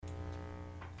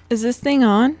Is this thing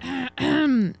on?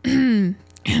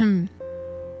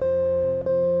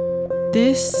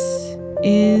 This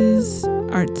is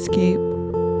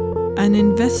ARTSCAPE, an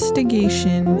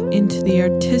investigation into the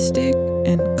artistic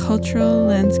and cultural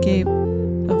landscape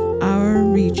of our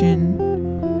region,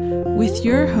 with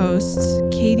your hosts,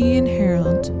 Katie and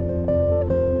Harold.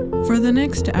 For the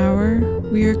next hour,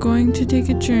 we are going to take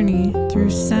a journey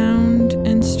through sound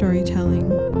and storytelling.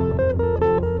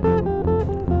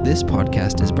 This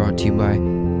podcast is brought to you by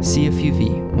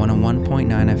CFUV 101.9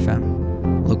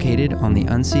 FM, located on the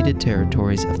unceded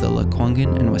territories of the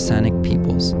Lekwungen and Wasanic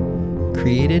peoples,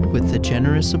 created with the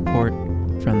generous support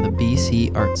from the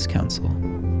BC Arts Council.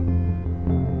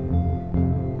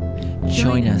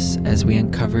 Join us as we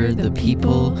uncover the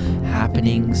people,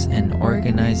 happenings, and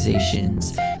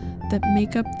organizations that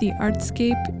make up the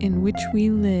artscape in which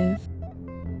we live.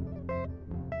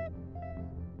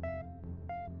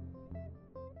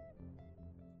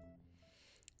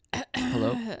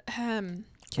 Hello? Okay,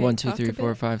 1, 2, talk 3, a 4,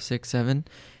 bit. 5, 6, 7,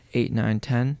 8, 9,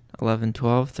 10, 11,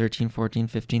 12, 13, 14,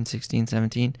 15, 16,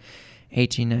 17,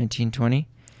 18, 19, 20.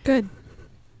 Good.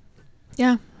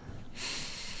 Yeah.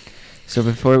 So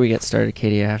before we get started,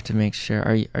 Katie, I have to make sure,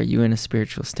 are you in a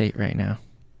spiritual state right now?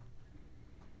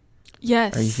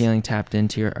 Yes. Are you feeling tapped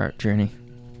into your art journey?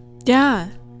 Yeah.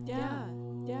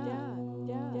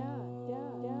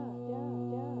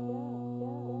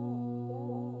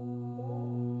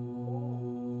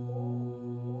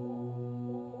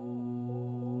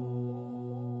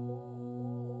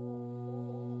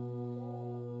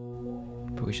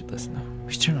 But we should listen though.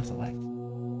 We should turn off the light.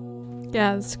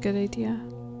 Yeah, that's a good idea.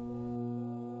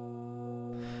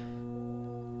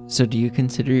 So do you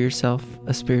consider yourself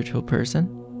a spiritual person?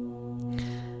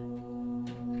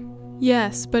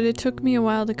 Yes, but it took me a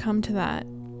while to come to that.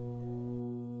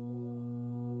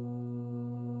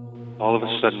 All of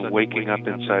a sudden waking up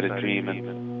inside a dream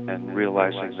and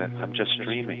realizing that I'm just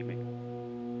dreaming,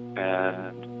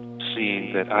 and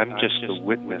seeing that I'm just the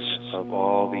witness of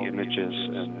all the images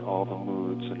and all the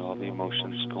moods and all the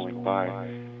emotions going by,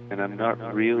 and I'm not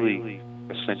really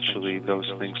essentially those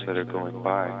things that are going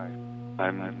by.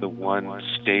 I'm the one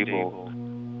stable,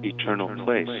 eternal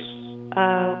place.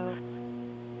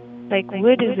 Like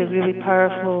wood is a really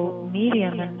powerful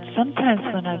medium, and sometimes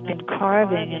when I've been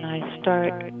carving and I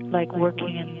start like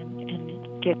working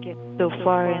and get so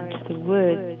far into the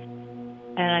wood,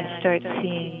 and I start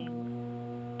seeing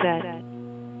that,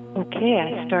 okay,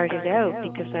 I started out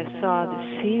because I saw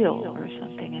the seal or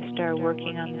something. I started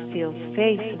working on the seal's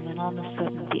face, and then all of a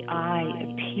sudden the eye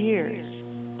appears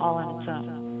all on its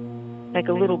own, like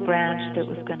a little branch that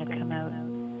was going to come out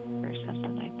or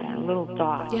something like that, a little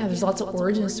dot. Yeah, there's lots of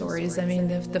origin stories. I mean,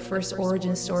 the first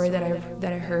origin story that I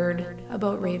heard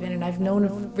about Raven, and I've known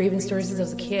of Raven stories since I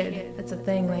was a kid. That's a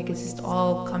thing, like it's just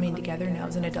all coming together now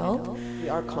as an adult. We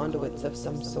are conduits of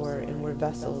some sort, and we're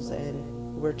vessels, and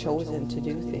we're chosen to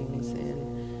do things,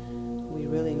 and we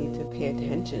really need to pay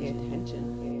attention.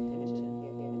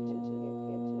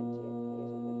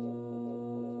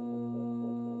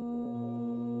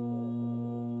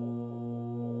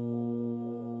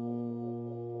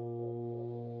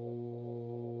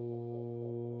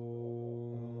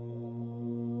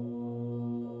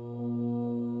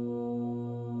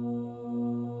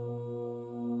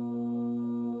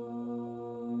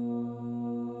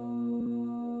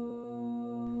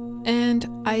 And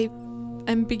I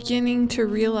am beginning to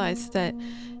realize that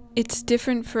it's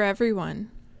different for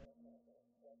everyone.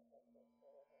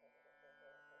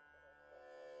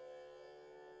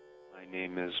 My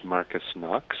name is Marcus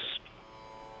Knox,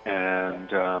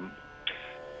 and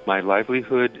my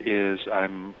livelihood is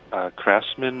I'm a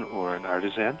craftsman or an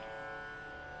artisan.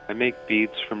 I make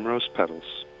beads from rose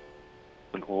petals,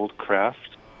 an old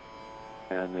craft,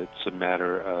 and it's a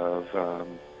matter of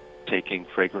taking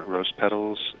fragrant rose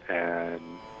petals and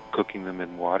cooking them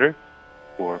in water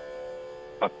for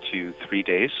up to 3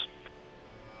 days.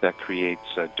 That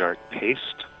creates a dark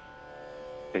paste.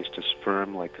 Paste is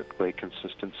firm, like a clay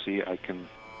consistency. I can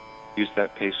use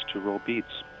that paste to roll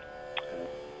beads.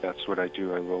 That's what I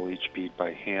do. I roll each bead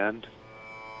by hand,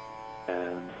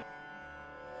 and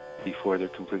before they're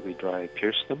completely dry, I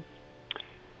pierce them.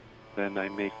 Then I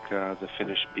make the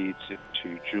finished beads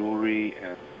into jewelry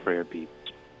and prayer beads.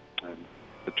 And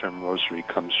the term rosary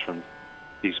comes from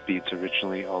these beads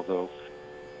originally, although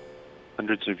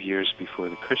hundreds of years before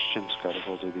the Christians got a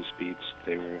hold of these beads,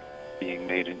 they were being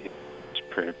made into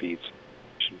prayer beads.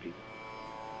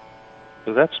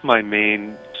 So that's my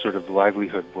main sort of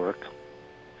livelihood work.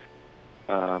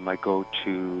 I go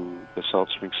to the Salt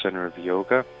Spring Center of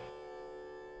Yoga.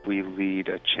 We lead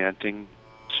a chanting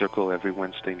circle every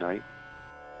Wednesday night.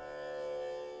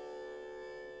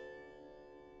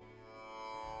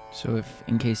 So if,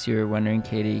 in case you were wondering,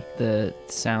 Katie, the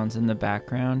sounds in the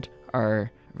background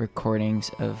are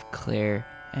recordings of Claire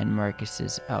and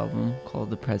Marcus's album called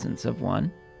The Presence of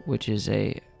One, which is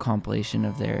a compilation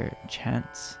of their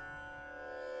chants.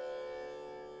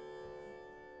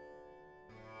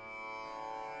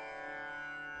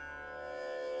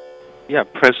 Yeah,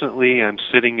 presently I'm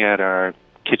sitting at our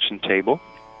kitchen table,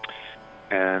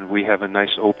 and we have a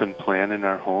nice open plan in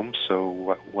our home,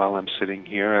 so while I'm sitting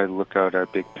here, I look out our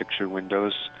big picture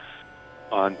windows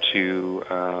onto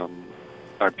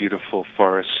our beautiful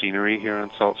forest scenery here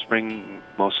in Salt Spring,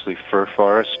 mostly fir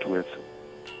forest with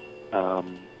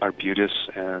arbutus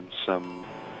and some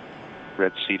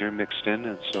red cedar mixed in,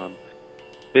 and so I'm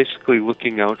basically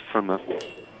looking out from a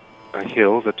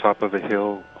hill, the top of a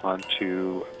hill,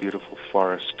 onto a beautiful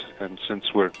forest. And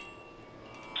since we're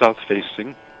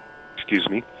south-facing,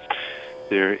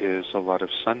 there is a lot of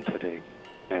sun today.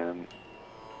 And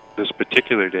this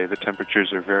particular day, the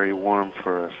temperatures are very warm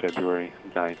for a February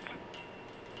 9th.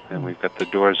 And we've got the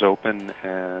doors open,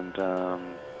 and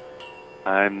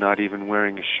I'm not even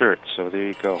wearing a shirt, so there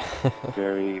you go.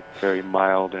 Very, very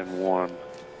mild and warm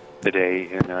today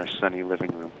in our sunny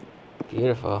living room.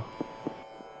 Beautiful.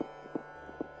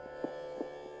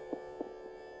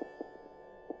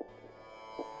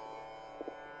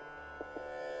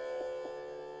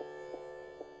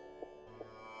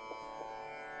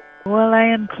 Well, I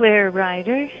am Claire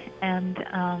Ryder, and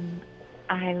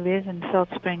I live in Salt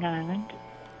Spring Island,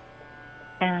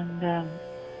 and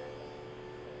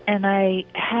I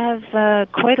have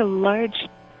quite a large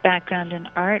background in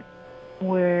art,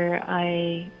 where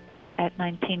I, at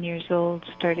 19 years old,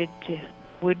 started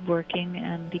woodworking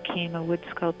and became a wood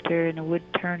sculptor and a wood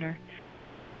turner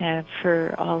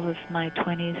for all of my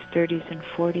 20s, 30s, and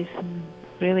 40s, and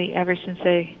really ever since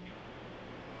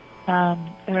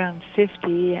around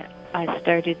 50, I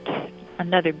started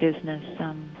another business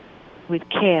with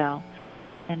kale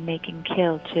and making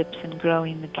kale chips and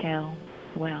growing the kale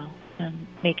well and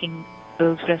making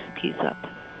those recipes up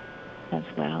as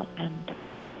well. And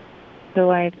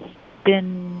so I've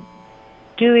been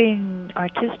doing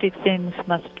artistic things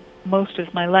most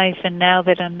of my life, and now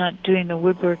that I'm not doing the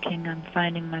woodworking, I'm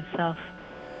finding myself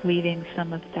leaving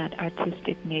some of that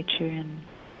artistic nature in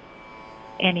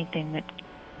anything that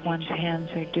one's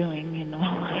hands are doing,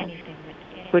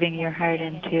 putting your heart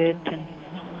into it and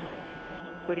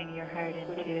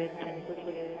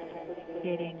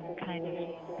getting kind of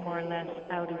more or less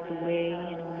out of the way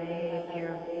in a way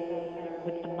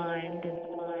with the mind.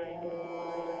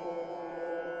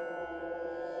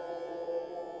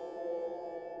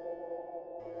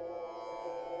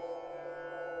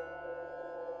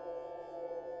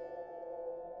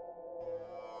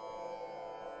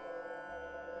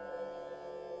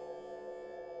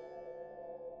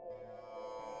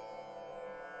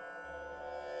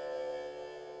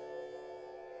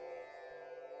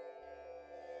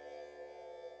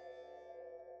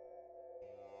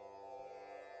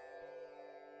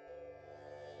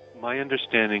 My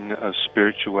understanding of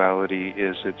spirituality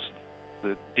is it's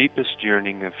the deepest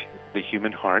yearning of the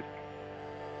human heart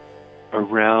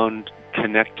around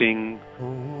connecting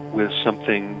with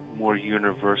something more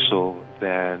universal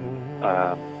than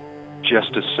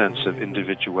just a sense of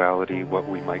individuality, what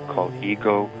we might call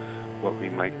ego, what we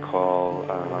might call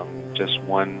just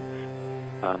one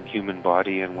human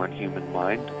body and one human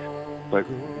mind, but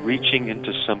reaching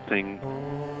into something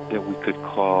that we could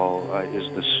call is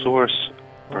the source,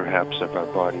 perhaps, of our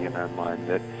body and our mind,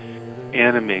 that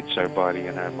animates our body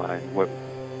and our mind. What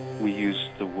we use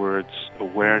the words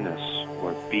awareness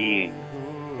or being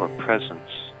or presence,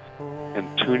 and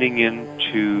tuning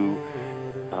into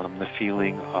the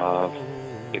feeling of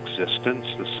existence,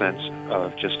 the sense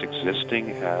of just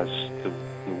existing, as the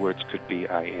words could be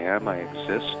I am, I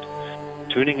exist.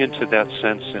 Tuning into that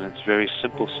sense in its very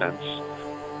simple sense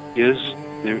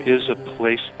there is a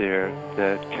place there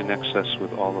that connects us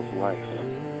with all of life.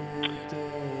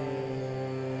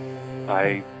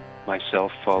 I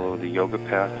myself follow the yoga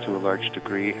path to a large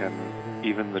degree, and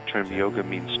even the term yoga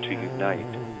means to unite,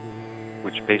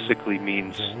 which basically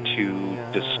means to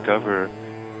discover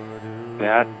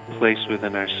that place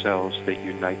within ourselves that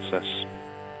unites us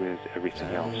with everything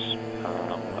else,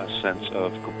 a sense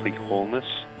of complete wholeness.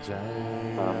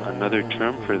 Another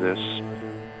term for this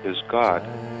is God,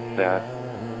 that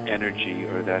energy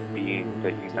or that being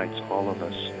that unites all of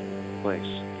us in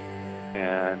place.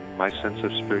 And my sense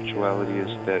of spirituality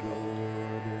is that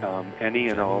any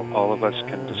and all of us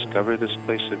can discover this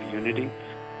place of unity,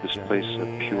 this place of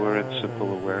pure and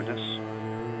simple awareness.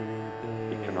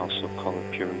 We can also call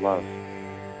it pure love.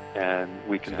 And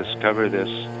we can discover this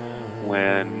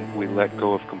when we let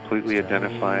go of completely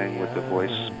identifying with the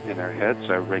voice in our heads,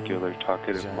 our regular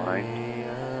talkative mind,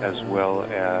 as well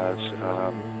as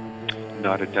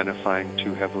not identifying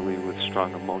too heavily with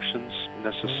strong emotions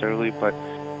necessarily, but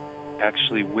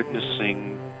actually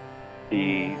witnessing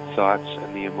the thoughts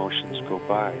and the emotions go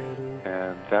by.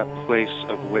 And that place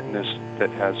of witness that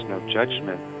has no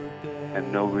judgment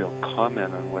and no real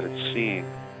comment on what it's seeing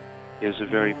is a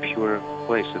very pure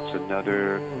place. It's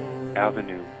another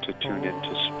avenue to tune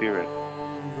into spirit,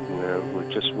 where we're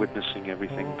just witnessing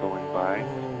everything going by,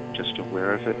 just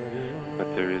aware of it,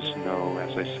 but there is no,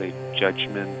 as I say,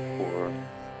 judgment or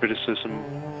criticism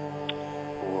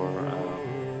or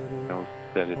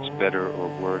that it's better or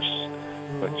worse,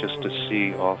 but just to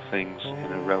see all things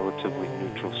in a relatively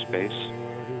neutral space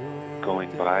going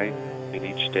by in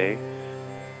each day,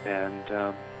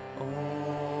 and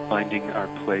finding our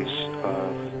place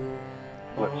of,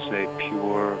 let's say,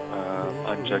 pure,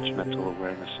 unjudgmental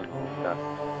awareness and all of that.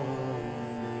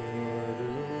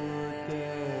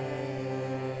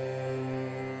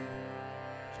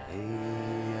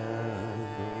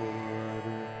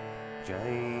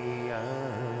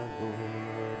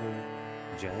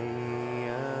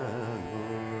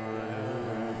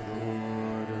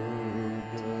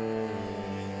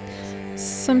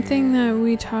 Something that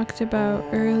we talked about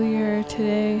earlier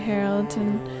today, Harold,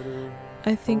 and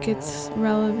I think it's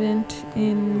relevant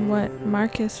in what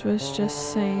Marcus was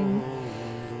just saying.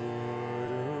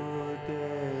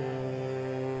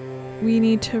 We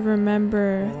need to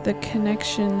remember the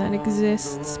connection that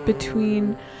exists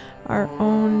between our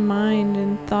own mind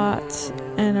and thoughts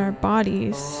and our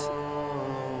bodies.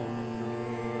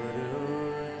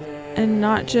 And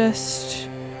not just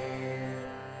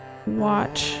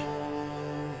watch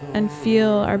and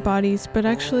feel our bodies, but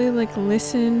actually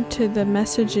listen to the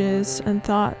messages and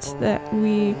thoughts that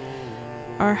we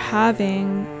are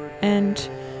having and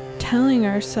telling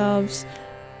ourselves,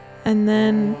 and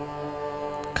then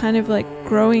kind of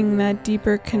growing that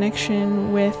deeper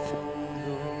connection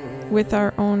with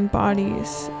our own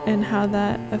bodies and how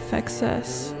that affects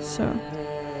us. So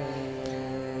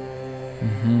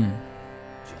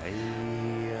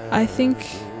I think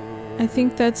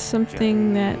that's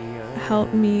something that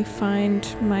helped me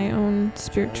find my own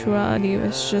spirituality,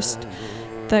 was just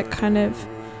that kind of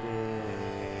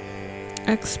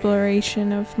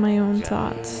exploration of my own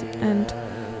thoughts and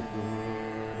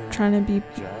trying to be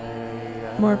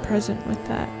more present with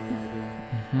that.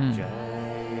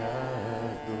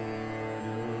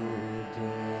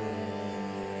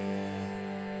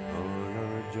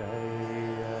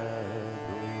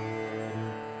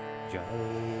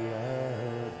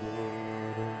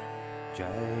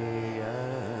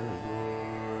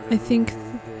 I think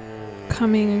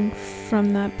coming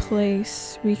from that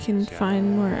place, we can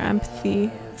find more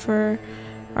empathy for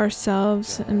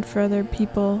ourselves and for other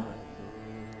people.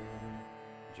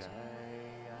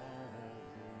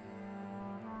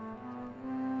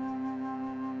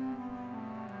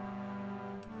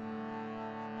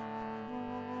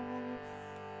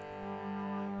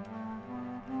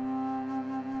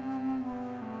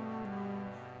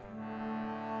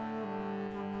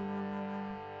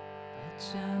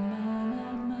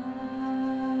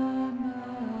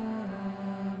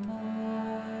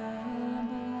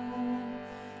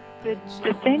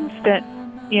 The things that,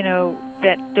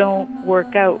 that don't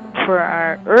work out for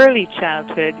our early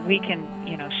childhood, we can,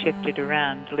 shift it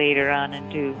around later on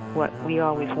and do what we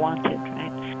always wanted,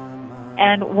 right?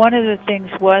 And one of the things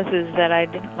is that I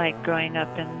didn't like growing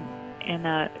up in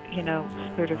a,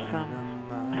 sort of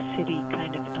a city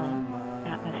kind of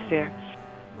atmosphere.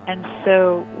 And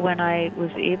so when I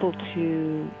was able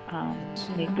to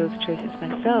make those choices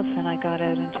myself, and I got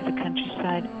out into the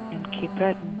countryside in Cape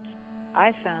Breton,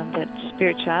 I found that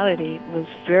spirituality was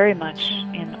very much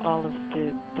in all of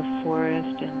the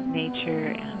forest and nature,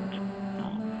 and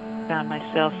found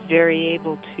myself very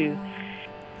able to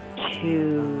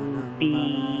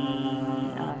be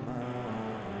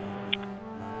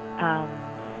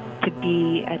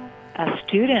a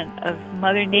student of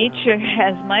Mother Nature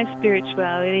as my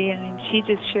spirituality. I mean, she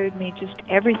just showed me just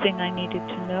everything I needed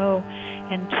to know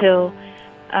until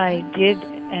I did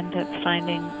end up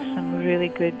finding some really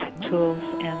good tools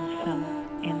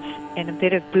and a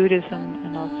bit of Buddhism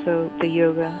and also the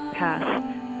yoga path,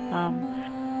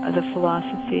 the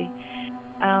philosophy.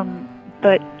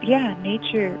 But yeah,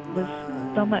 nature was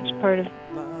so much part of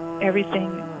everything.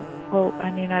 Well,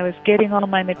 I mean, I was getting all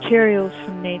my materials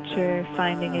from nature,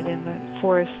 finding it in the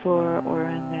forest floor or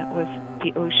with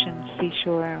the ocean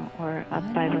seashore or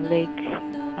up by the lake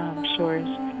shores.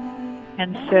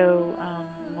 And so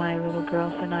my little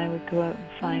girls and I would go out and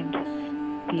find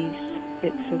these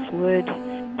bits of wood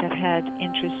that had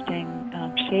interesting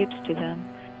shapes to them,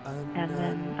 and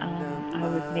then I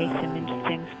would make them into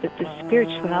things. But the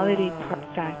spirituality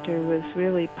factor was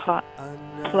really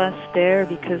plus there,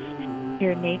 because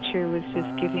here nature was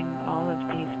just giving all of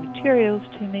these materials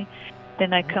to me.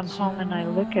 Then I come home and I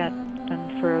look at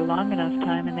them for a long enough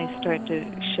time, and they start to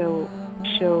show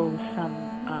some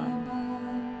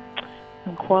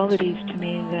qualities to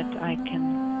me that I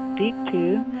can speak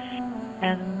to.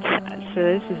 And so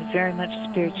this is very much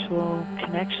spiritual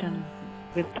connection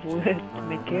with the wood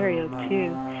material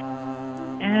too.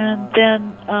 And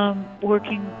then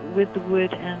working with the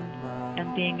wood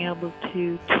and being able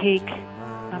to take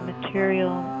a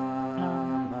material,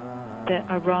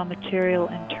 a raw material,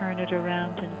 and turn it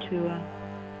around into a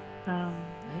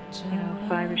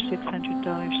 $500 or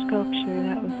 $600 sculpture.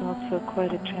 That was also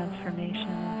quite a transformation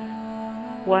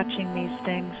of watching these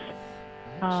things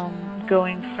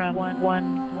going from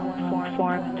one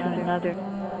form to another.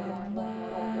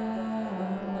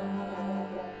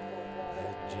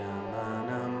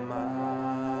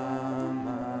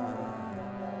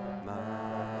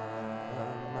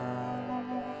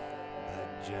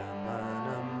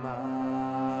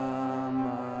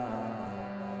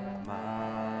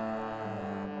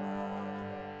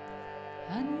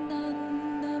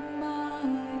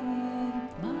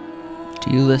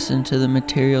 Do you listen to the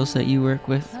materials that you work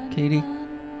with, Katie?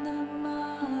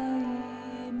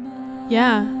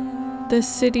 Yeah, the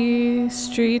city,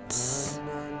 streets,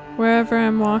 wherever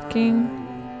I'm walking,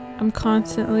 I'm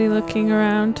constantly looking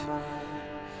around,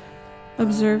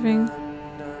 observing.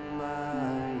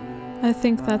 I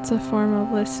think that's a form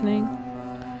of listening.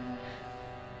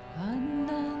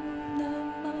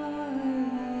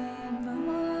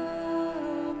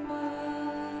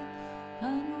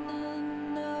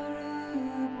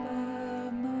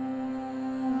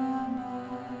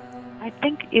 I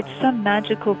think it's some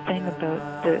magical thing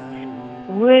about the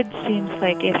wood. Seems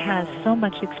like it has so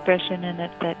much expression in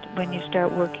it that when you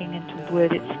start working into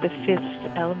wood, it's the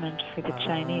fifth element for the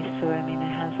Chinese. So I mean,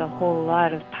 it has a whole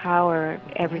lot of power.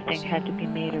 Everything had to be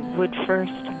made of wood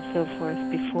first and so forth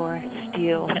before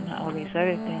steel and all these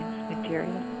other things,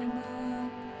 materials.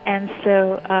 And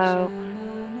so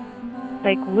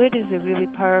like wood is a really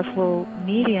powerful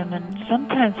medium, and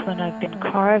sometimes when I've been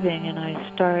carving and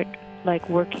I start like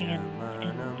working and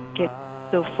get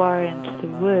so far into the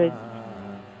wood,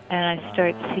 and I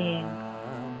start seeing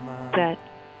that,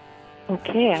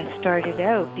 okay, I started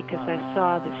out because I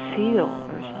saw the seal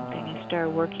or something. I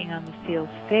started working on the seal's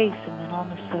face, and then all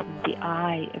of a sudden the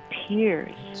eye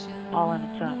appears all on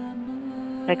its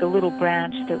own, like a little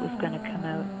branch that was going to come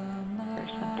out or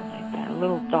something like that. A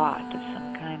little dot of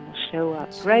some kind will show up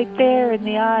right there in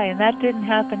the eye, and that didn't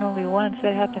happen only once.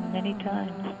 That happened many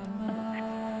times.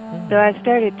 So I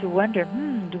started to wonder,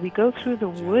 do we go through the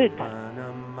wood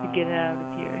to get out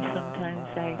of here? Sometimes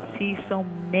I see so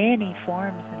many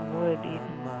forms in wood,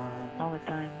 even all the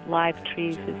time. Live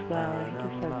trees as well. I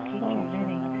just have so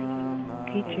many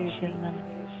features in them,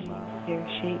 their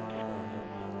shapes.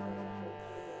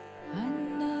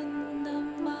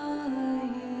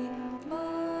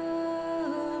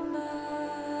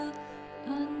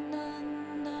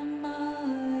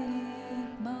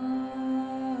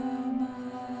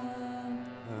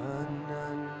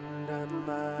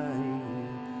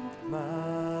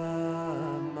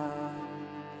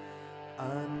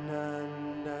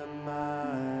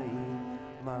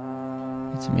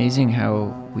 It's amazing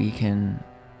how we can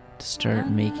start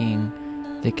making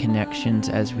the connections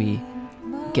as we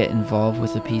get involved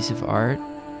with a piece of art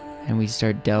and we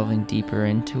start delving deeper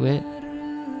into it.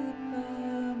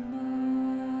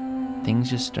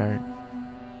 Things just start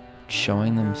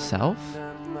showing themselves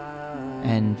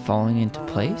and falling into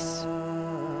place.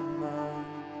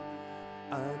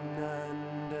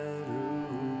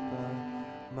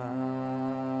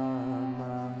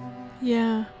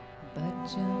 Yeah.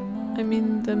 I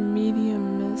mean, the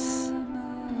medium is...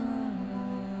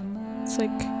 It's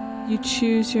like you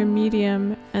choose your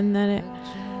medium, and then it,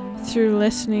 through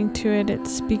listening to it, it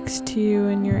speaks to you,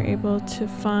 and you're able to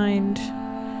find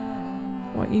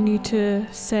what you need to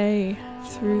say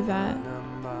through that.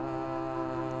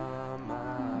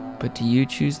 But do you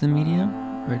choose the medium,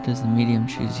 or does the medium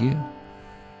choose you?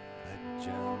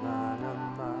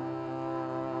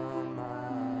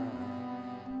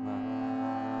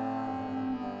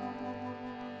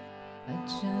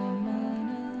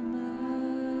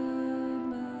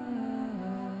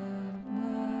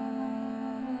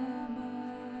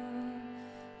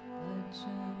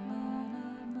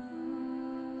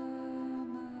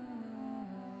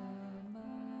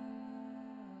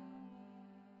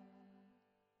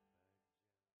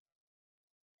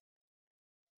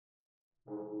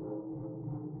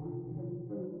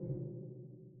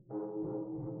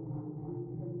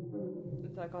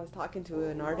 like I was talking to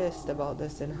an artist about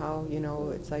this and how,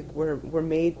 it's like we're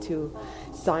made to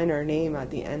sign our name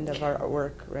at the end of our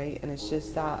work, right? And it's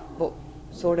just that, but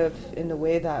sort of in the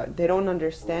way that they don't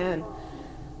understand,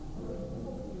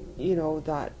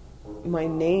 that my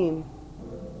name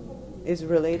is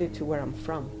related to where I'm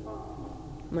from.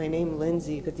 My name,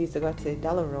 Lindsay Kadisagate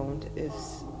Delarond,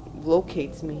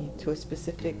 locates me to a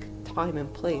specific time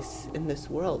and place in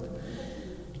this world.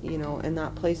 And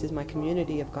that place is my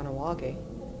community of Ganawage.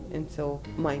 And so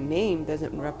my name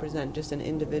doesn't represent just an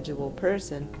individual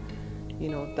person,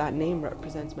 that name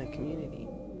represents my community.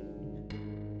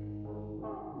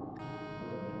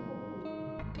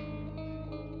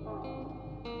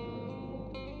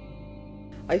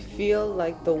 I feel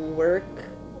like the work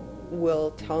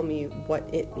will tell me what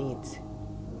it needs,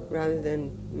 rather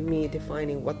than me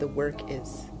defining what the work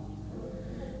is.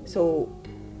 So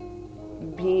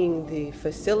being the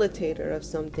facilitator of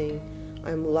something,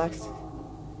 I'm less,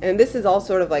 and this is all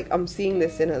sort of like, I'm seeing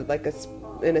this in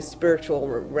a spiritual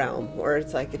realm, or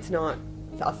it's like, it's not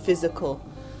a physical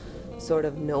sort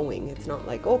of knowing. It's not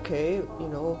like, okay,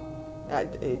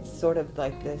 it's sort of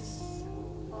like this,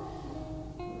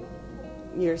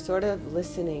 you're sort of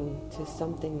listening to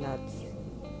something that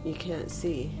you can't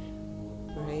see,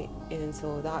 right? And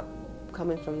so that,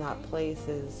 coming from that place,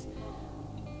 it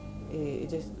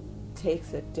just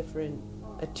takes a different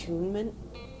attunement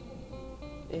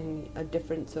and a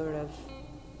different sort of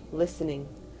listening.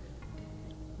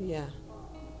 Yeah.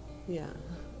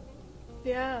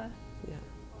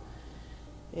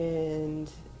 And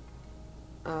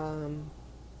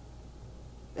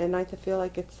I feel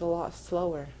like it's a lot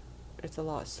slower.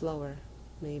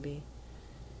 Maybe.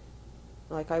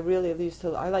 Like I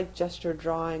like gesture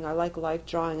drawing, I like life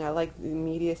drawing, I like the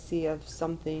immediacy of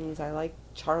some things, I like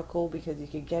charcoal because you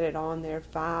can get it on there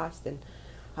fast, and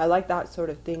I like that sort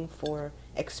of thing for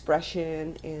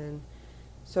expression and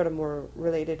sort of more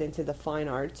related into the fine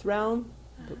arts realm,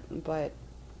 but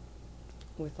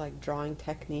with like drawing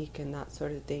technique and that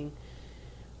sort of thing.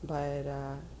 But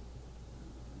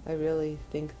I really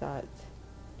think that,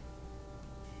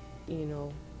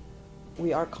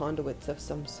 we are conduits of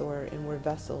some sort, and we're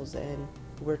vessels, and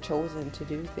we're chosen to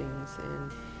do things,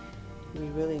 and we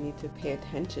really need to pay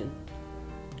attention.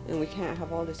 And we can't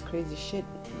have all this crazy shit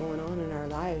going on in our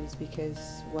lives,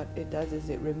 because what it does is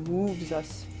it removes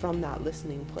us from that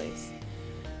listening place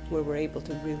where we're able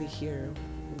to really hear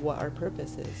what our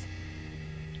purpose is.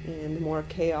 And the more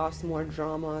chaos, the more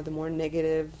drama, the more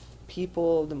negative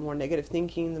people, the more negative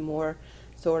thinking, the more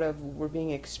sort of we're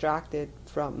being extracted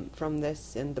from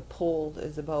this, and the pull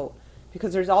is about,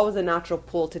 because there's always a natural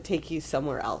pull to take you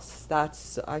somewhere else.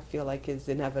 That's, I feel like, is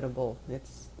inevitable.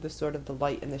 It's the sort of the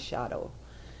light and the shadow.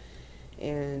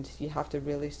 And you have to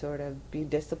really sort of be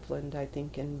disciplined, I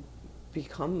think, and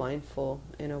become mindful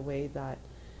in a way that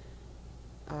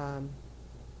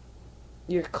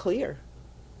you're clear.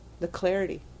 The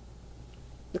clarity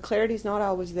is not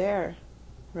always there,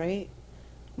 right?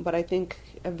 But I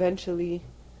think eventually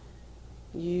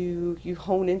you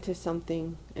hone into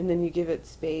something, and then you give it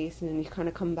space, and then you kind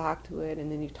of come back to it, and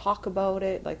then you talk about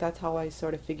it. Like, that's how I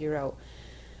sort of figure out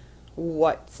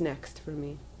what's next for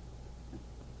me.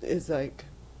 Is like,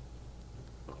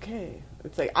 okay,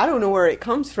 it's like, I don't know where it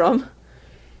comes from.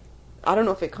 I don't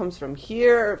know if it comes from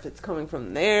here, if it's coming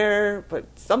from there,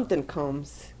 but something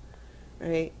comes,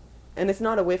 right? And it's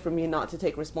not a way for me not to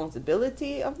take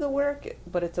responsibility of the work,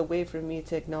 but it's a way for me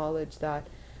to acknowledge that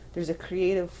there's a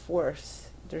creative force,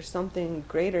 there's something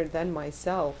greater than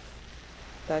myself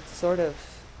that's sort of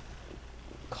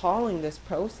calling this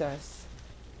process,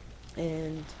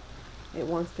 and it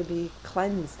wants to be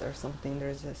cleansed or something.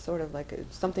 There's a sort of like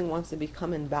something wants to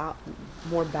become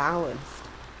more balanced,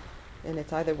 and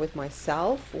it's either with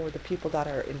myself or the people that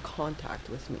are in contact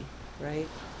with me, right?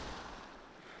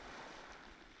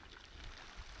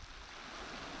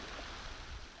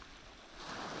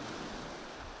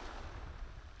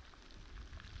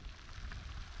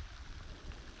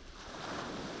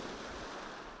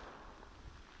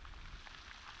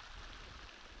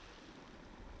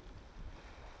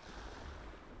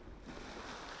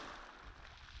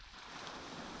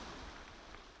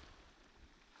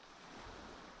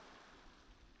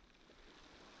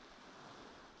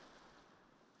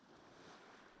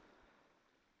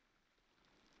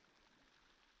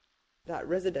 That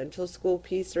residential school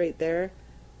piece right there,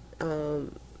 but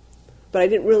I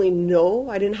didn't really know,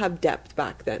 I didn't have depth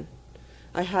back then.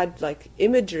 I had like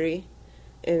imagery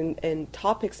and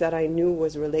topics that I knew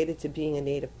was related to being a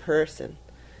Native person.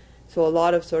 So a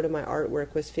lot of sort of my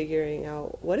artwork was figuring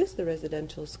out, what is the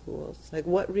residential schools? Like,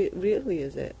 what really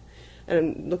is it? And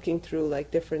I'm looking through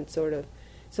like different sort of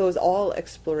So it was all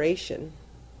exploration,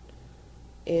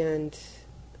 and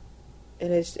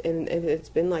it's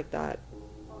been like that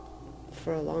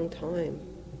for a long time.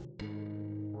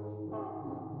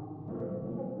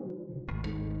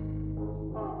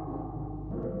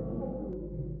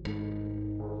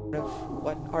 Of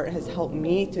what art has helped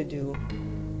me to do.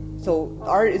 So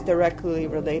art is directly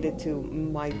related to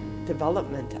my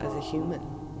development as a human.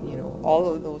 You know, all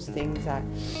of those things that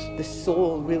the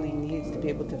soul really needs to be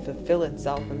able to fulfill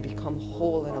itself and become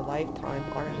whole in a lifetime,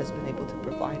 art has been able to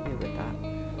provide me with that,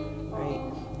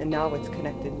 right? And now it's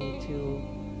connected me to,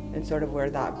 and sort of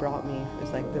where that brought me is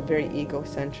like the very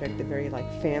egocentric, the very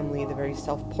like family, the very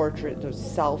self-portrait, the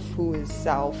self, who is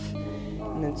self,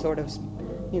 and then sort of,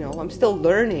 you know, I'm still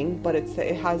learning, but it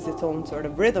has its own sort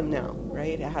of rhythm now,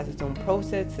 right? It has its own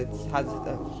process, it has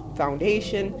a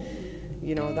foundation,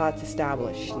 you know, that's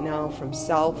established. Now from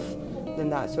self,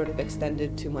 then that sort of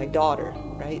extended to my daughter,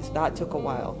 right? So that took a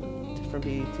while for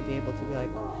me to be able to be like,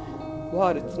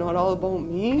 what, it's not all about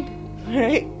me,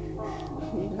 right?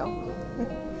 You know?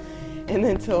 And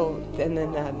then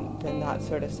then that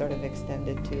sort of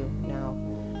extended to now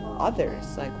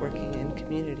others, like working in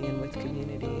community and with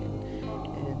community and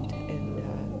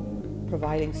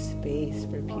providing space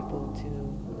for people to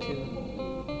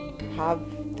have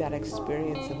that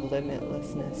experience of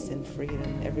limitlessness and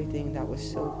freedom, everything that was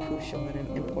so crucial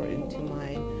and important to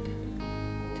my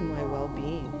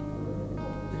well-being.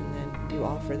 And then you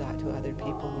offer that to other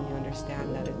people when you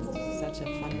understand that it's such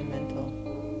a fundamental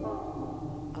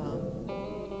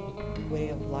way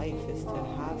of life is to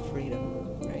have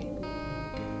freedom, right?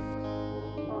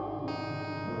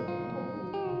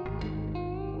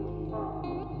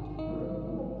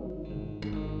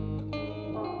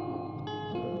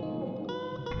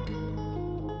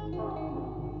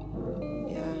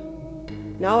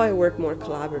 Now I work more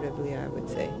collaboratively, I would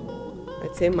say.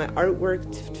 I'd say my artwork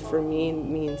for me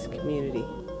means community.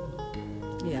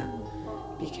 Yeah,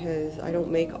 because I don't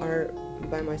make art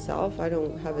by myself. I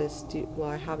don't have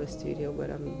I have a studio, but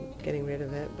I'm getting rid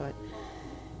of it. But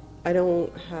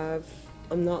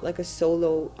I'm not like a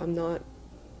solo, I'm not,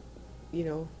 you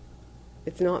know,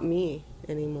 it's not me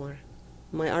anymore.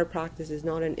 My art practice is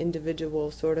not an individual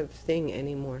sort of thing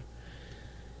anymore.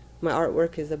 My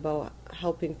artwork is about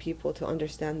helping people to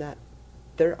understand that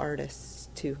they're artists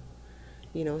too,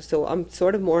 you know. So I'm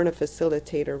sort of more in a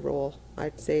facilitator role,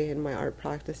 I'd say, in my art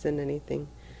practice than anything.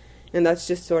 And that's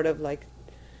just sort of like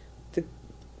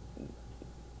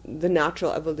the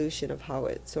natural evolution of how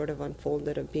it sort of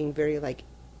unfolded, of being very like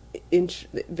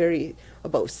very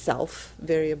about self,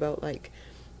 very about like,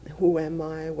 who am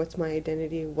I, what's my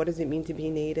identity, what does it mean to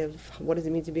be Native, what does it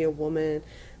mean to be a woman,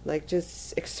 like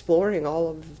just exploring all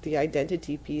of the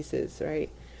identity pieces,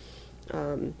 right?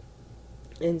 And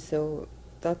so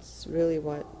that's really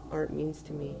what art means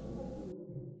to me.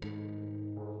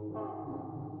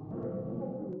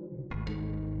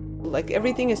 Like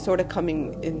everything is sort of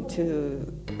coming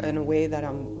into in a way that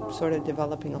I'm sort of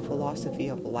developing a philosophy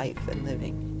of life and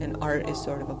living, and art is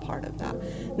sort of a part of that.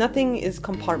 Nothing is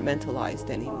compartmentalized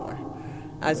anymore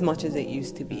as much as it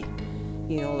used to be.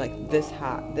 You know, like this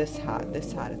hat, this hat,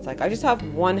 this hat. It's like I just have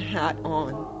one hat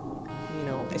on, you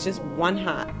know, it's just one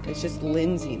hat. It's just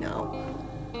Lindsay now.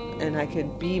 And I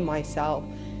could be myself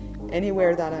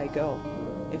anywhere that I go.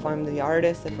 If I'm the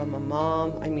artist, if I'm a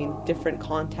mom, I mean, different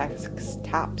contexts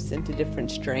taps into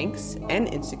different strengths and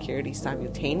insecurities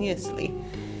simultaneously,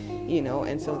 you know,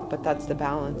 and so, but that's the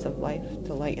balance of life,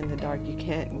 the light and the dark. You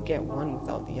can't get one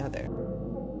without the other.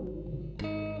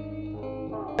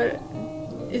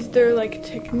 Is there like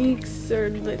techniques or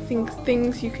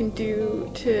things you can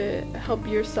do to help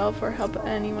yourself or help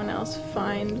anyone else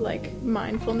find like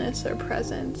mindfulness or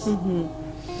presence? Mm-hmm.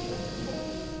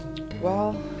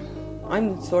 Well,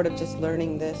 I'm sort of just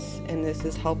learning this, and this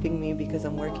is helping me because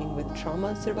I'm working with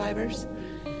trauma survivors,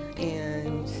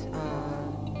 and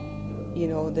you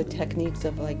know, the techniques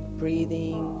of like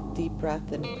breathing, deep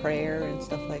breath and prayer and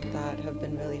stuff like that have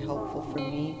been really helpful for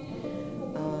me.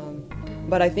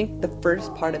 But I think the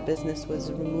first part of business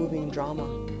was removing drama,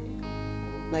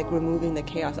 like removing the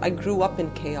chaos. I grew up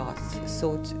in chaos,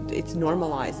 so it's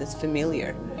normalized, it's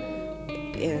familiar.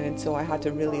 And so I had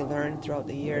to really learn throughout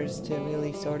the years to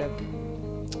really sort of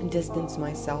distance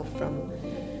myself from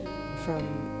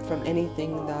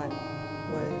anything that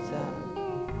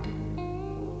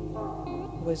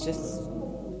was just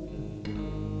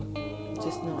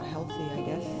not healthy, I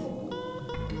guess.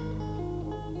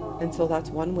 And so that's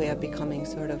one way of becoming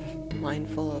sort of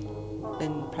mindful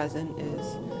and present,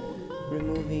 is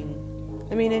removing,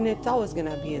 I mean, and it's always going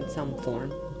to be in some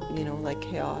form, you know, like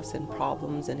chaos and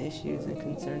problems and issues and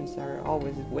concerns are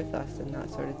always with us and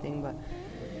that sort of thing, but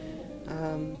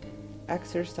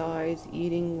exercise,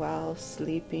 eating well,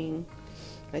 sleeping.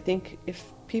 I think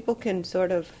if people can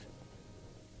sort of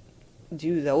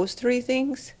do those 3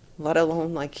 things, let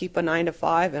alone like keep a 9 to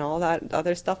 5 and all that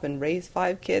other stuff and raise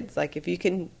 5 kids, like if you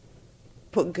can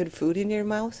put good food in your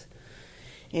mouth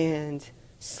and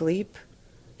sleep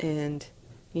and,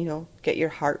 you know, get your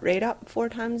heart rate up 4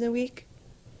 times a week,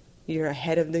 you're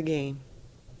ahead of the game.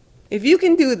 If you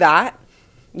can do that,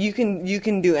 you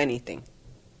can do anything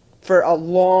for a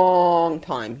long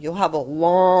time. You'll have a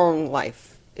long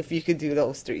life if you could do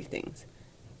those 3 things.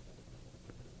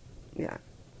 Yeah.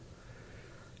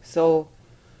 So,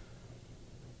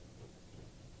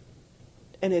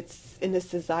 and it's in this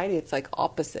society, it's like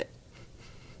opposite.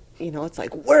 You know, it's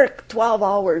like work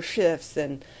 12-hour shifts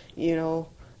and, you know,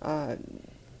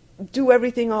 do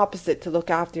everything opposite to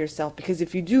look after yourself, because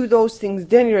if you do those things,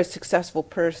 then you're a successful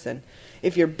person.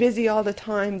 If you're busy all the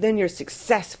time, then you're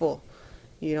successful.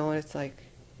 You know, and it's like,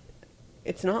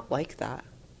 it's not like that.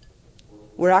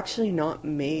 We're actually not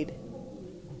made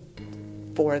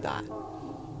for that.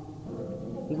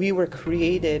 We were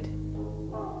created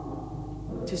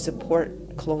to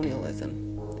support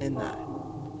colonialism in that.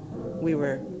 We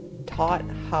were taught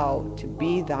how to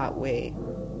be that way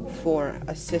for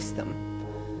a system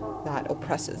that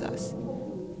oppresses us.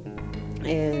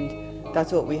 And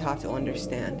that's what we have to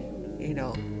understand, you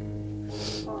know.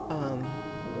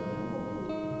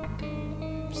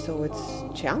 So it's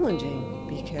challenging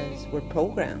because we're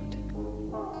programmed,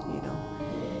 you know.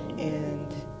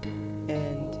 And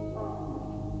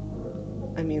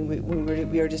I mean,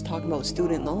 we were just talking about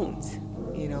student loans,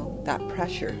 you know, that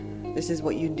pressure. This is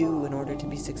what you do in order to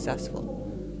be successful.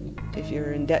 If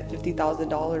you're in debt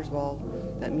 $50,000, well,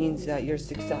 that means that you're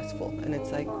successful. And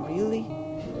it's like, really?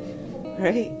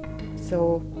 Right?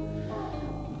 So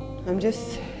I'm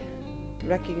just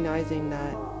recognizing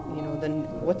that, you know, then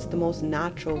what's the most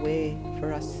natural way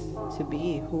for us to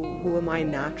be? Who am I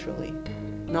naturally?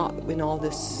 Not in all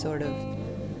this sort of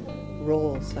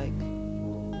roles, like,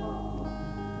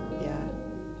 yeah.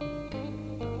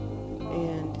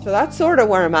 And so that's sort of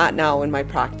where I'm at now in my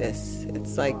practice.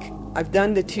 It's like, I've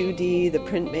done the 2D, the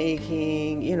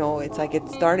printmaking, you know, it's like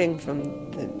it's starting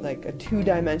from like a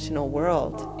 2-dimensional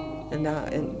world and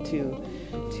to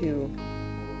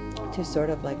sort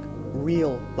of like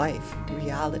real life,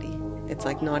 reality. It's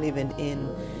like not even in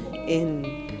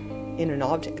an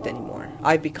object anymore.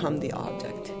 I've become the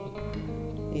object,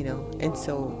 you know, and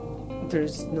so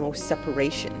there's no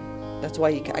separation. That's why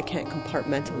I can't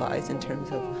compartmentalize in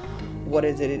terms of what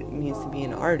is it means to be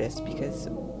an artist, because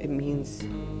it means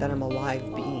that I'm a live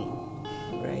being,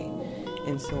 right?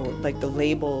 And so like the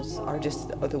labels are just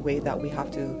the way that we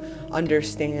have to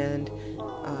understand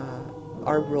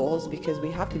our roles, because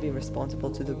we have to be responsible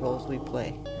to the roles we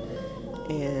play,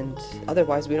 and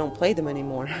otherwise we don't play them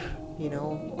anymore, you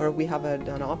know, or we have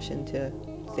an option to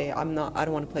say, I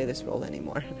don't want to play this role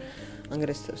anymore. I'm going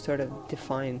to sort of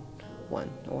define one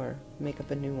or make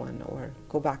up a new one or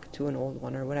go back to an old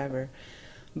one or whatever.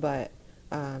 But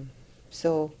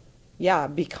so yeah,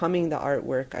 becoming the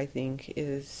artwork, I think,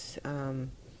 is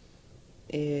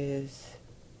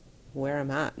where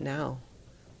I'm at now.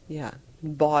 Yeah,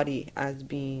 body as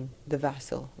being the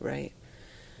vessel, right?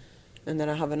 And then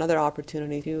I have another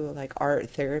opportunity too, like art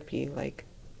therapy. Like,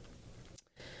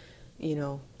 you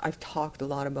know, I've talked a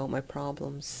lot about my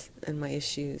problems and my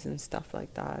issues and stuff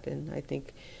like that, and I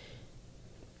think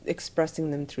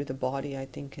expressing them through the body, I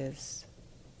think, is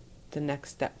the next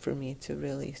step for me to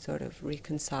really sort of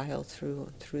reconcile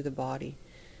through the body.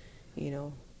 You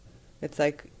know, it's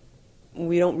like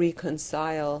we don't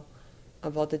reconcile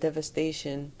about the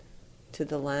devastation to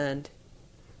the land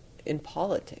in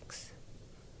politics.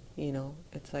 You know,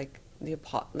 it's like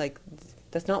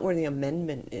that's not where the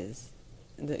amendment is.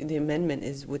 The amendment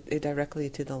is directly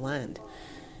to the land,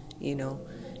 you know,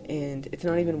 and it's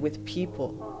not even with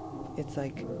people. It's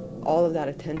like all of that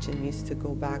attention needs to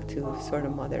go back to sort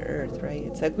of Mother Earth, right?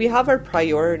 It's like we have our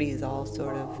priorities all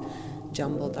sort of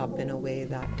jumbled up in a way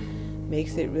that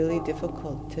makes it really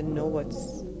difficult to know what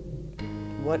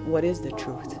is the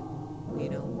truth, you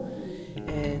know.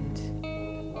 And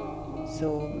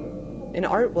so, and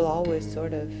art will always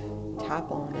sort of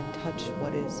tap on and touch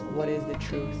what is the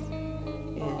truth.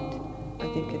 And I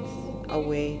think it's a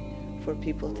way for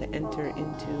people to enter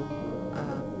into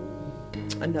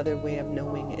another way of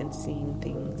knowing and seeing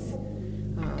things,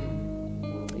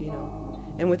 you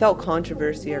know. And without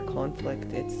controversy or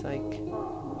conflict, it's like,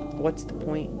 what's the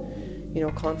point? You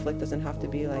know, conflict doesn't have to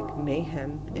be like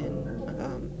mayhem, and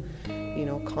you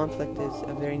know, conflict is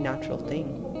a very natural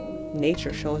thing.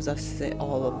 Nature shows us it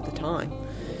all of the time,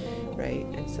 right?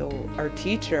 And so our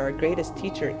greatest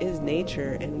teacher is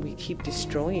nature, and we keep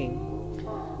destroying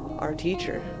our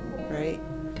teacher, right?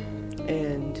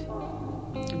 And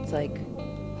it's like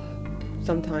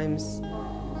sometimes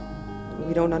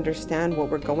we don't understand what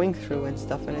we're going through and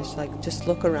stuff, and it's like, just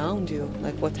look around you,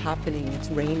 like what's happening. It's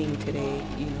raining today,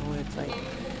 you know, it's like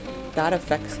that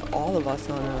affects all of us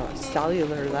on a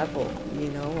cellular level, you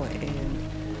know, and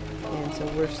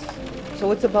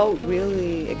so it's about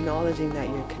really acknowledging that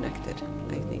you're connected.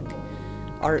 I think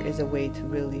art is a way to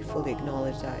really fully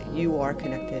acknowledge that you are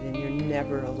connected and you're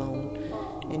never alone.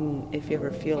 And if you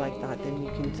ever feel like that, then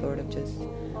you can sort of just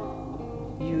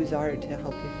use art to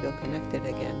help you feel connected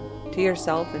again to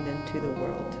yourself and then to the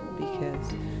world,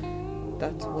 because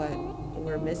that's what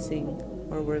we're missing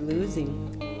or we're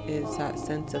losing, is that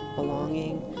sense of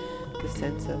belonging, the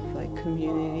sense of like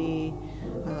community,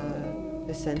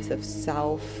 the sense of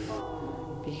self,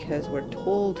 because we're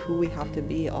told who we have to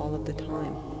be all of the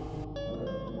time.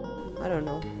 I don't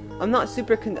know. I'm not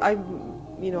super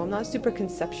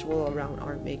conceptual around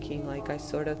art making like I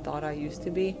sort of thought I used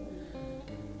to be,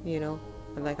 you know,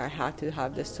 and like I had to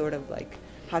have this sort of like,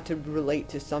 had to relate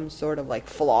to some sort of like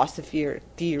philosophy or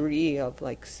theory of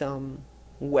like some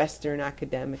Western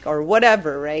academic or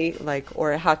whatever, right? Like,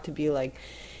 or it had to be like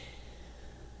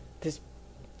this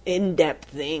in-depth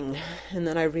thing. And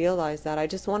then I realized that I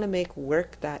just want to make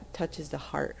work that touches the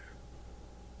heart,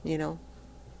 you know?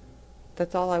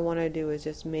 That's all I want to do, is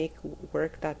just make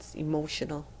work that's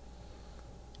emotional,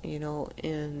 you know,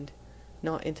 and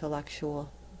not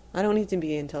intellectual. I don't need to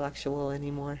be intellectual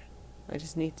anymore. I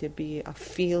just need to be a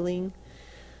feeling,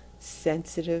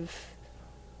 sensitive,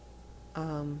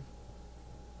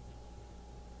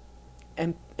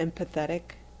 empathetic,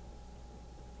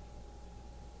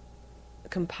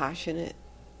 compassionate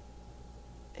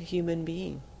human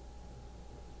being,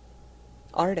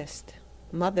 artist,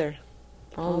 mother,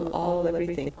 all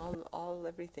everything.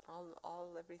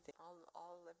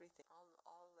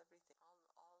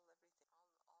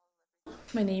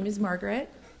 My name is Margaret,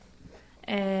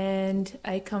 and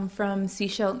I come from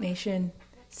Seashell Nation.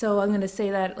 So I'm going to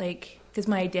say that, like, because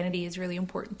my identity is really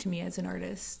important to me as an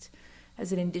artist,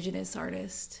 as an Indigenous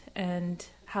artist, and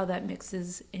how that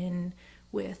mixes in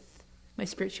with my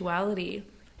spirituality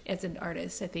as an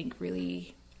artist, I think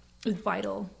really is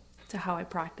vital to how I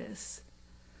practice.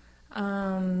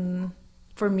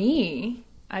 For me,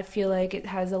 I feel like it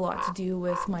has a lot to do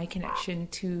with my connection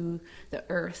to the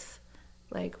earth,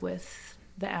 like with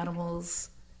the animals,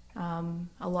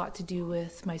 a lot to do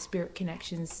with my spirit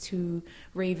connections to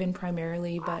Raven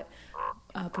primarily, but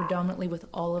predominantly with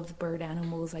all of the bird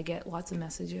animals. I get lots of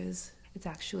messages. It's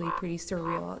actually pretty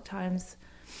surreal at times.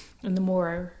 And the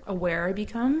more aware I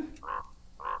become,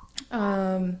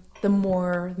 the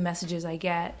more messages I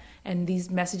get. And these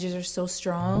messages are so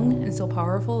strong and so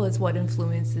powerful. It's what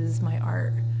influences my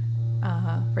art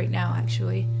right now,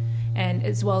 actually, and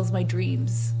as well as my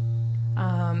dreams.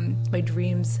 My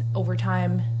dreams over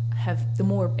time have, the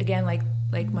more, again, like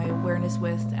my awareness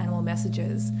with animal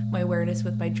messages, my awareness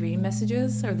with my dream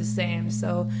messages are the same.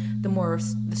 So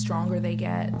the stronger they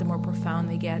get, the more profound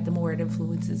they get, the more it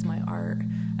influences my art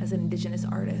as an Indigenous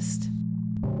artist.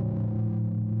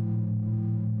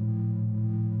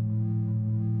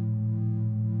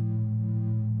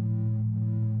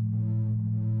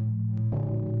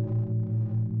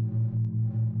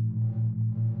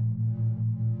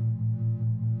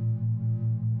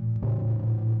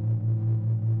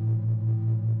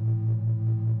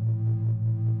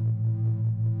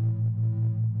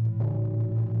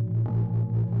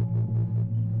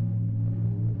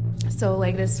 So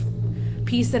like this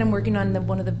piece that I'm working on,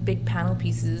 one of the big panel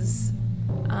pieces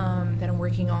that I'm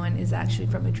working on is actually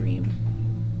from a dream.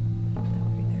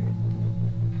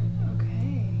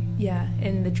 Okay. Yeah,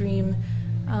 and the dream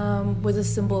was a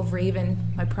symbol of Raven,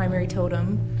 my primary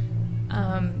totem,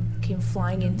 came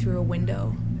flying in through a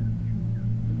window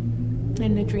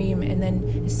in the dream, and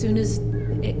then as soon as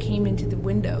it came into the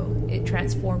window, it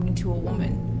transformed into a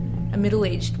woman, a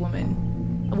middle-aged woman.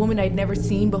 A woman I'd never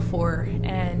seen before,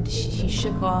 and she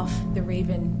shook off the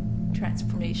Raven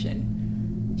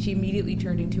transformation. She immediately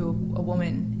turned into a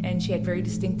woman, and she had very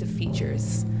distinctive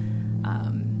features.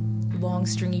 Long,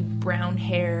 stringy brown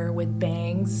hair with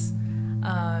bangs.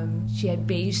 She had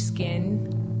beige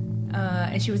skin,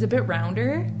 and she was a bit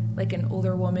rounder, like an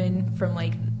older woman from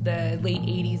like the late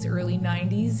 80s, early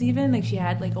 90s even. Like she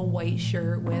had like a white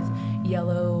shirt with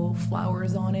yellow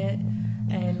flowers on it,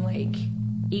 and like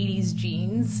 80s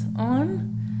jeans on,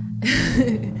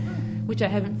 which I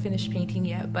haven't finished painting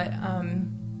yet, but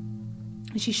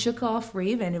she shook off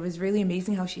Raven. It was really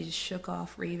amazing how she just shook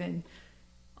off Raven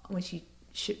when she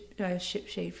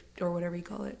shaped, or whatever you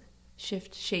call it.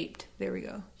 Shaped. There we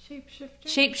go.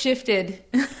 Shape-shifted.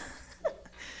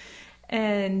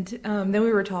 And then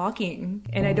we were talking,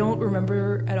 and I don't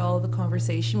remember at all the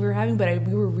conversation we were having, but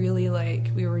we were really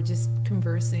we were just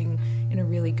conversing in a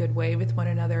really good way with one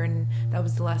another, and that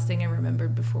was the last thing I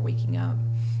remembered before waking up.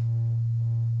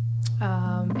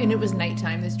 And it was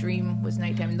nighttime. This dream was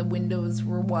nighttime, and the windows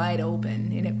were wide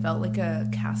open, and it felt like a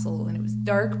castle, and it was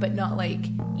dark, but not like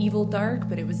evil dark,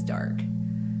 but it was dark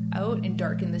out and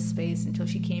dark in this space until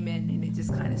she came in, and it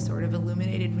just kind of sort of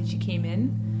illuminated when she came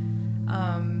in.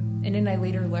 And then I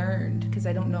later learned, because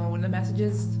I don't know the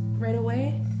messages right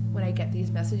away when I get these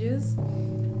messages,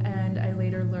 and I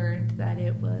later learned that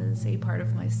it was a part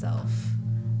of myself,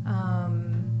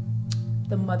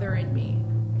 the mother in me,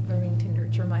 learning to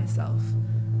nurture myself.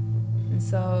 And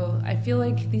so I feel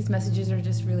like these messages are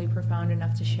just really profound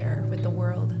enough to share with the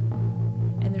world,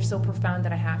 and they're so profound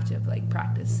that I have to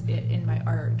practice it in my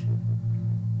art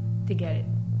to get it,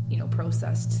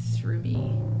 processed through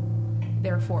me.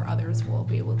 Therefore, others will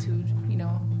be able to,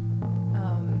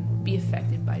 be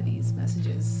affected by these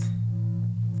messages.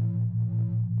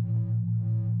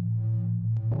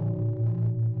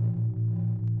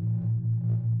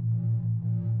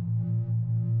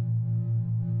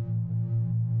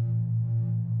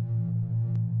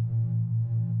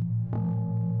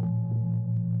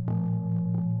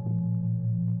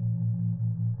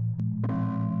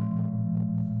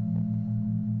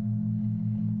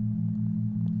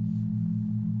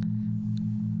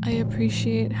 I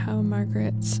appreciate how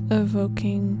Margaret's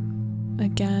evoking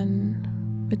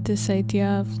again with this idea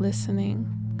of listening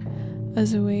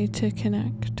as a way to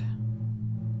connect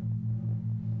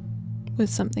with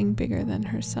something bigger than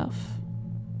herself,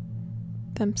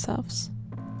 themselves,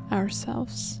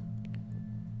 ourselves.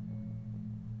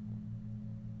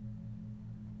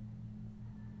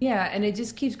 Yeah, and it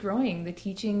just keeps growing. The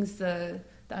teachings, the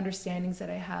understandings that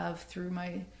I have through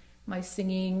my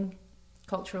singing,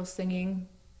 cultural singing,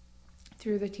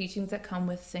 through the teachings that come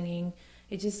with singing,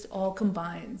 it just all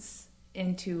combines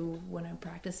into when I'm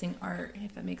practicing art,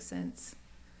 if that makes sense.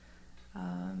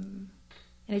 And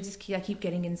I keep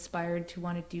getting inspired to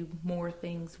want to do more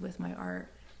things with my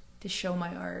art, to show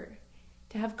my art,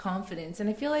 to have confidence. And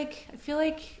I feel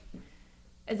like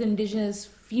as an Indigenous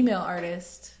female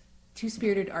artist,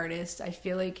 two-spirited artist, I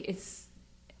feel like it's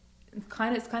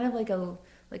kind of like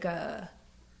an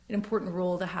important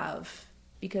role to have.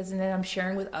 Because then I'm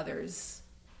sharing with others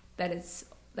that it's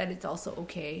also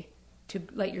okay to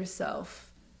let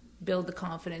yourself build the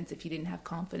confidence if you didn't have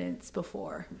confidence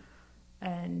before,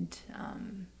 and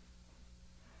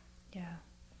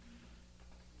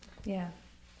yeah.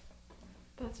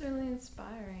 That's really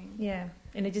inspiring. Yeah,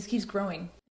 and it just keeps growing.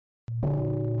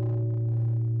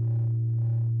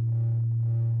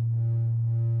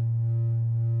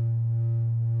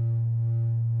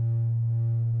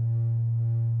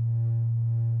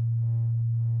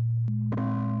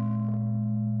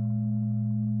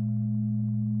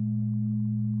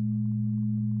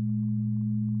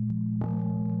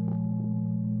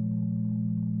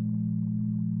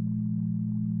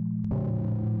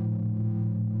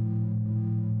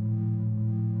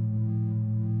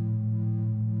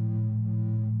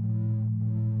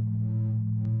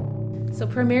 So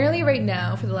primarily right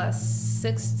now, for the last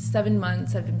 6-7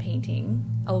 months, I've been painting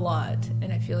a lot,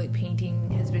 and I feel like painting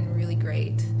has been really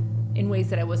great in ways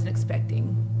that I wasn't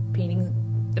expecting.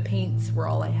 The paints were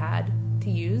all I had to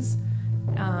use.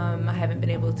 I haven't been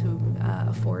able to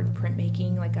afford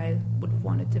printmaking like I would have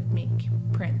wanted to make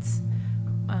prints,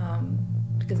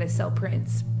 because I sell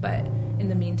prints. But in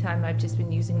the meantime, I've just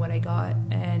been using what I got,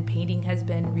 and painting has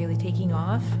been really taking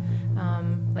off.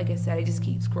 Like I said, it just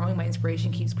keeps growing. My inspiration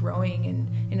keeps growing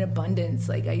in abundance.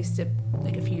 Like I used to,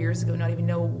 a few years ago, not even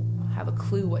have a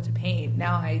clue what to paint.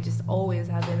 Now I just always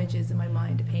have images in my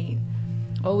mind to paint.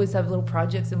 Always have little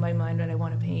projects in my mind that I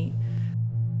want to paint.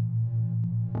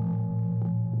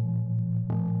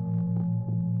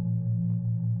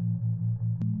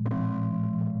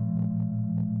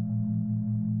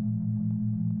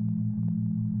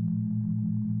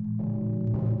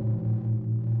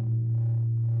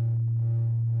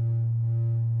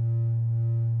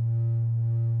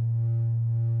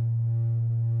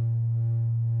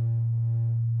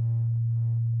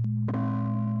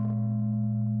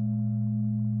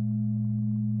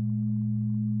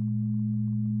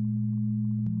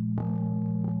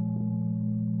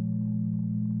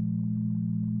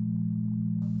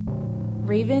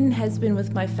 Raven has been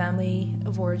with my family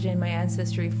of origin, my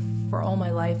ancestry, for all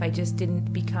my life. I just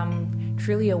didn't become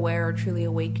truly aware or truly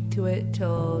awake to it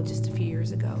till just a few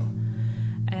years ago.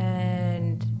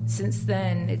 And since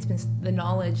then, it's been the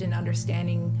knowledge and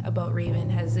understanding about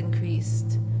Raven has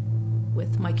increased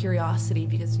with my curiosity,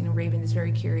 because Raven is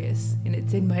very curious, and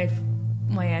it's in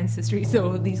my ancestry.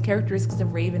 So these characteristics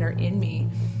of Raven are in me.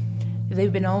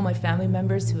 They've been all my family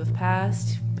members who have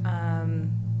passed.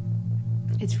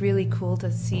 It's really cool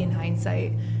to see in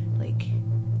hindsight, like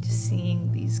just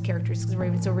seeing these characteristics of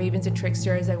Raven. So Raven's a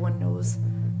trickster, as everyone knows.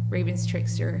 Raven's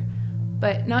trickster,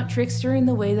 but not trickster in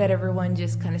the way that everyone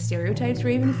just kind of stereotypes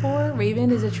Raven for. Raven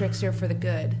is a trickster for the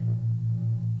good,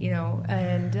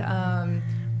 and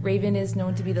Raven is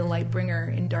known to be the light bringer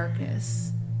in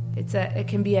darkness. It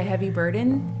can be a heavy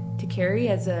burden to carry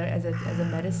as a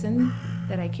medicine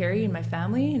that I carry in my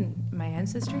family and my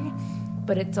ancestry,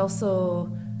 but it's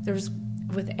also, there's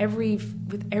with every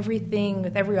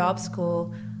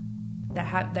obstacle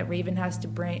that Raven has to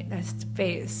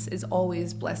face is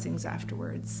always blessings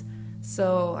afterwards.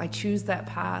 So I choose that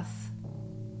path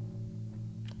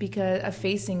because of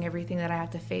facing everything that I have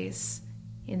to face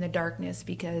in the darkness,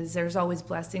 because there's always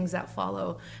blessings that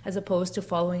follow, as opposed to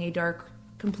following a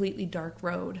completely dark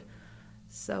road.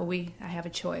 So I have a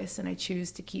choice, and I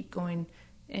choose to keep going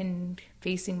and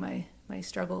facing my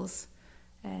struggles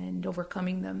and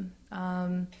overcoming them.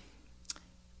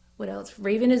 What else?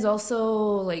 Raven is also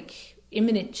like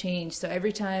imminent change. So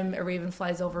every time a raven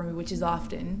flies over me, which is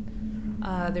often,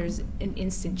 there's an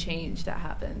instant change that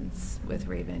happens with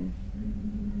Raven.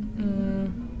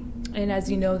 And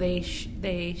as you know, they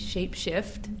shape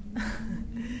shift.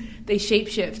 They shape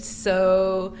shift.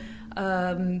 So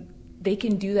they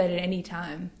can do that at any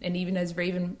time. And even as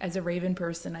a Raven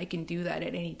person, I can do that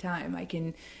at any time. I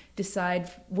can decide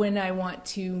when I want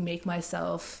to make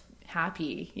myself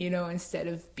happy, instead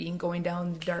of going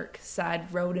down the dark, sad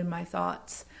road in my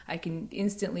thoughts. I can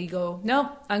instantly go,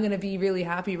 no, I'm going to be really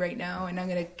happy right now, and I'm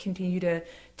going to continue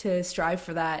to strive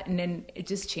for that. And then it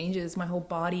just changes. My whole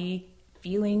body,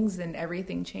 feelings, and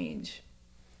everything change.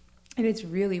 And it's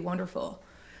really wonderful.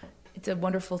 It's a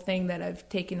wonderful thing that I've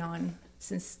taken on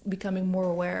since becoming more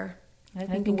aware. I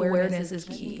think awareness is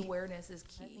key. I think awareness is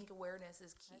key.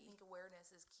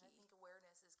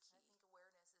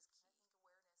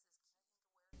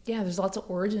 Yeah, there's lots of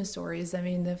origin stories. I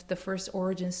mean, the first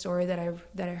origin story that I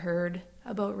heard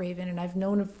about Raven, and I've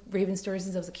known of Raven stories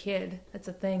since I was a kid. That's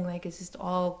the thing, like it's just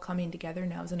all coming together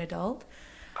now as an adult,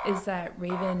 is that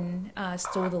Raven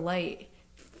stole the light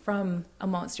from a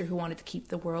monster who wanted to keep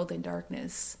the world in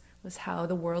darkness, was how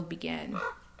the world began.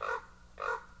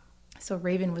 So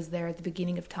Raven was there at the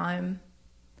beginning of time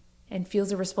and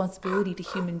feels a responsibility to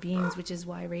human beings, which is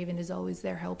why Raven is always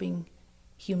there helping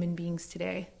human beings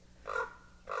today.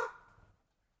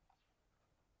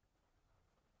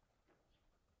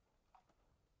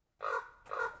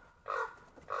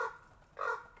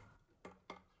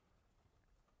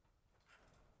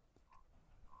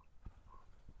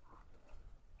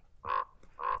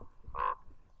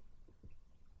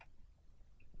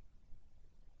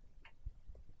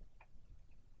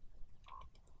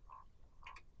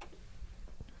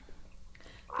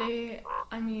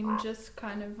 Just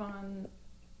kind of on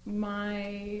my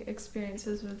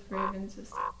experiences with ravens, is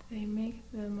that they make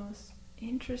the most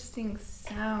interesting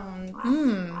sounds.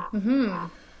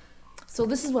 So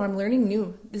this is what I'm learning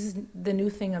new. This is the new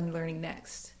thing I'm learning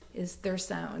next, is their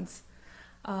sounds.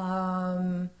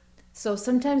 So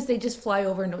sometimes they just fly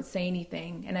over and don't say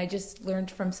anything. And I just learned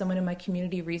from someone in my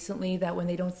community recently that when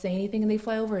they don't say anything and they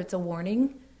fly over, it's a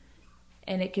warning.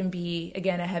 And it can be,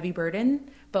 again, a heavy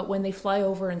burden. But when they fly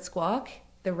over and squawk,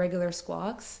 the regular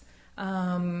squawks,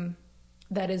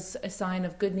 that is a sign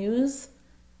of good news,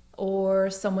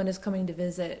 or someone is coming to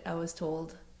visit, I was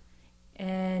told.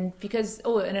 And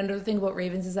and another thing about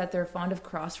ravens is that they're fond of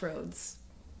crossroads.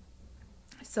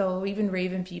 So even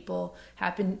raven people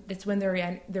it's when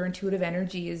their intuitive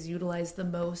energy is utilized the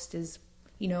most, is,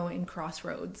 in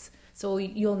crossroads. So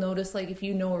you'll notice, like, if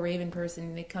you know a raven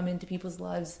person, they come into people's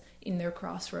lives in their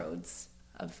crossroads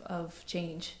of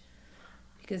change,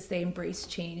 because they embrace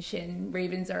change. And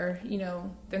ravens are,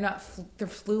 they're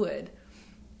fluid.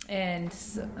 And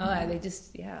so, they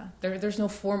just, there's no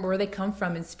form. Where they come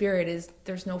from in spirit is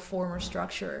there's no form or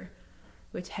structure,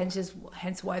 which hence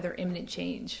why they're imminent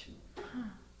change.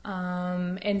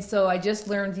 And so I just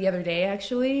learned the other day,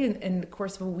 actually, in the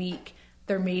course of a week,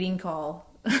 their mating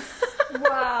call.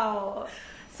 Wow.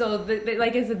 So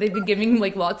like I said, they've been giving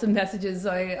like lots of messages.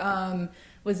 I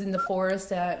was in the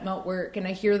forest at Mount Work, and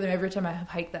I hear them every time I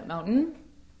hike that mountain.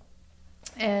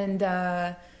 And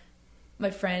my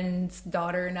friend's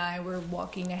daughter and I were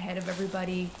walking ahead of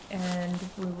everybody, and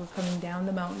we were coming down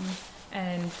the mountain,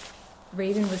 and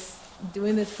Raven was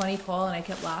doing this funny call, and I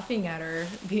kept laughing at her,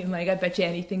 being like, I bet you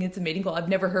anything it's a mating call. I've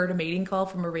never heard a mating call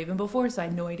from a raven before, so I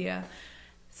had no idea.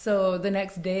 So the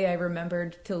next day I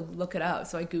remembered to look it up.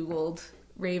 So I Googled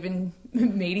raven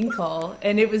mating call,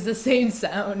 and it was the same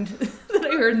sound that I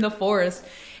heard in the forest.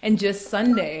 And just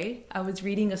Sunday, I was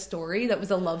reading a story that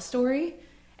was a love story,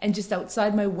 and just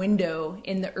outside my window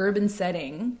in the urban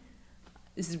setting,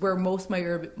 this is where most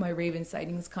of my raven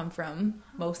sightings come from,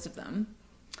 most of them.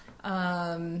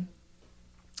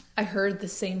 I heard the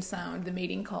same sound, the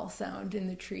mating call sound in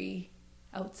the tree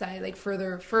outside, like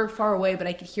far away, but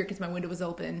I could hear because my window was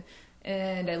open.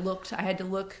 And I had to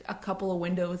look a couple of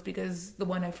windows because the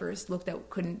one I first looked at,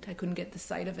 I couldn't get the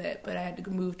sight of it, but I had to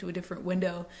move to a different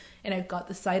window, and I got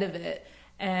the sight of it.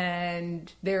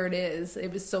 And there it is.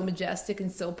 It was so majestic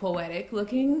and so poetic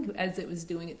looking as it was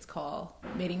doing its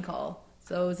mating call.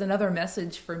 So it was another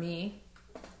message for me.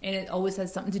 And it always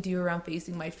has something to do around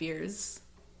facing my fears.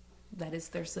 That is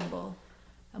their symbol,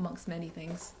 amongst many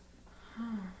things.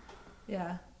 Huh.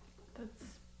 Yeah.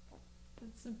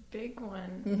 That's a big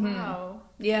one. Mm-hmm. Wow.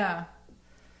 Yeah.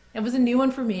 It was a new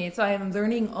one for me. So I am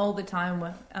learning all the time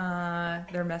with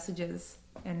their messages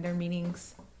and their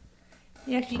meanings.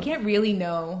 Yeah, actually, you can't really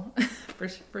know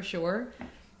for sure.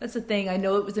 That's the thing. I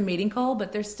know it was a mating call,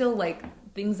 but there's still like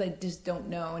things I just don't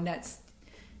know, and that's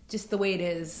just the way it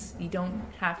is. You don't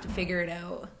have to figure it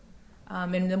out.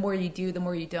 And the more you do, the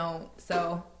more you don't.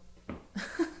 So,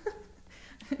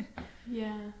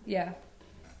 yeah. Yeah.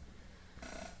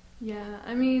 Yeah,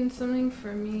 I mean, something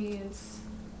for me is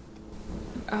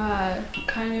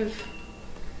kind of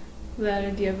that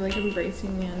idea of like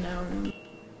embracing the unknown.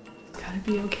 Gotta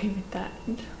be okay with that.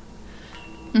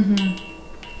 Mm-hmm.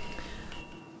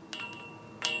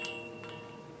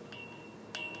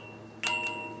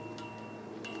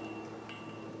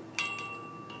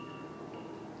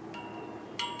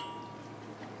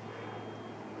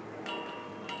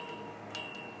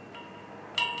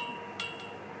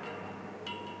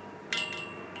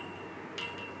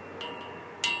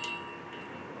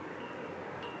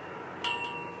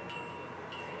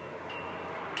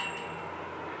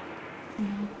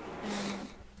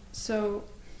 So,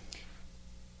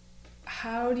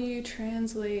 how do you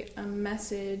translate a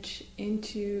message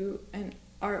into an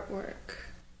artwork?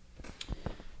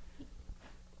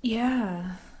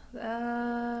 Yeah.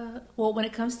 Well, when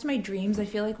it comes to my dreams, I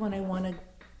feel like when I want to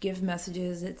give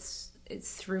messages, it's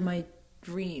through my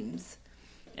dreams.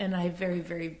 And I have very,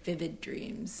 very vivid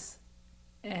dreams.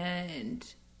 And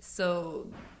so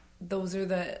those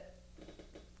are I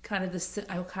kind of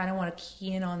want to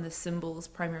key in on the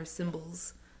primary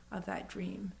symbols of that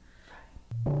dream.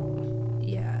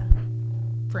 Yeah.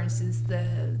 For instance,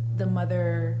 the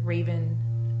mother raven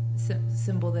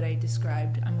symbol that I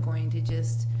described, I'm going to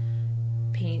just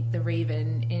paint the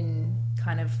raven in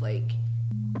kind of like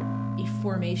a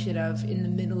formation of in the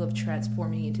middle of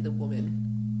transforming into the woman.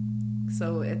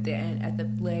 So at the end, at the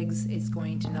legs, it's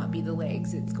going to not be the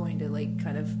legs. It's going to like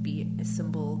kind of be a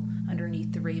symbol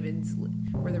underneath the ravens,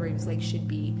 where the raven's legs should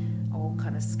be, all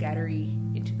kind of scattery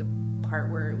into the part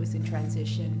where it was in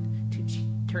transition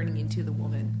to turning into the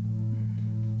woman.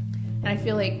 And I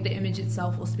feel like the image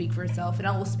itself will speak for itself, and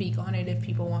I will speak on it if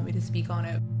people want me to speak on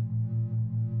it.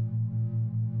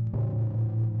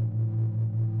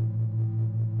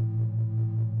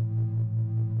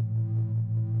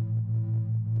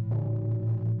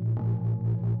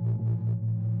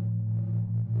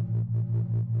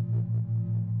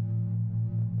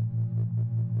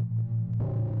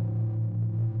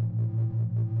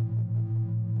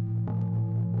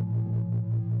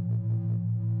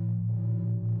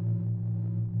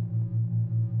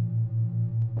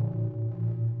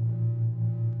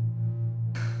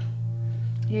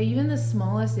 Yeah, even the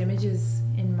smallest images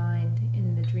in mind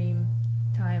in the dream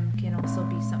time can also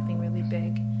be something really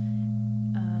big.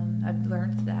 I've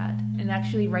learned that. And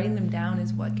actually writing them down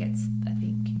is what gets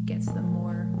them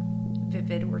more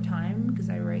vivid over time, because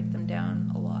I write them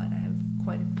down a lot. I have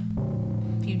quite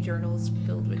a few journals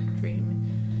filled with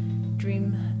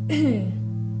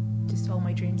just all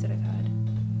my dreams that I've had.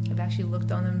 I've actually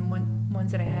looked on them,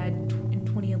 ones that I had in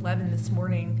 2011 this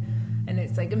morning. And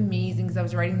it's like amazing because I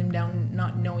was writing them down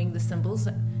not knowing the symbols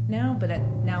now, but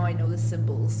now I know the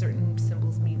symbols. Certain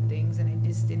symbols mean things, and I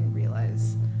just didn't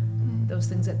realize those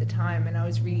things at the time. And I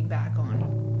was reading back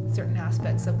on certain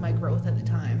aspects of my growth at the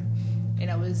time,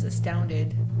 and I was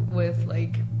astounded with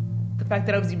like the fact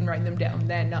that I was even writing them down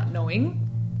then, not knowing.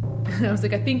 And I was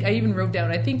like, I even wrote down,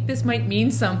 I think this might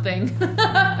mean something.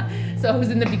 So I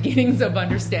was in the beginnings of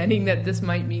understanding that this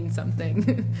might mean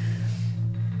something.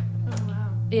 Oh, wow.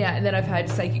 Yeah, and then I've had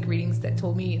psychic readings that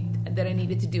told me that I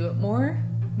needed to do it more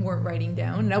weren't writing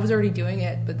down. And I was already doing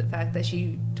it, but the fact that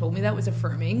she told me that was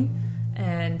affirming,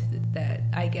 and that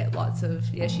I get lots of,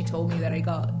 she told me that I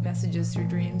got messages through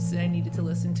dreams and I needed to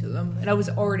listen to them. And I was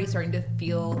already starting to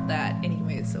feel that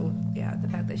anyway. So yeah, the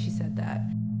fact that she said that.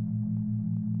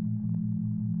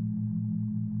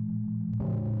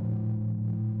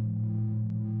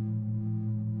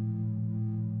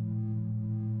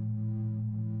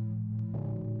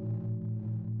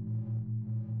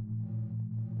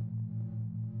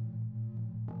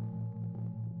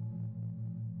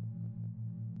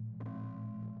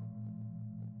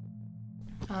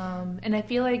 And I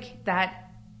feel like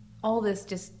that all this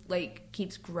just like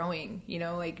keeps growing, you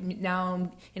know, like now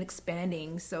I'm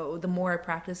expanding. So the more I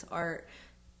practice art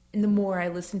and the more I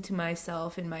listen to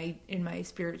myself in my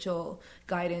spiritual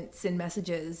guidance and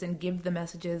messages and give the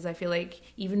messages, I feel like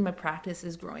even my practice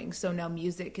is growing. So now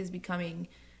music is becoming,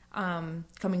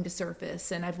 coming to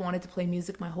surface, and I've wanted to play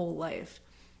music my whole life,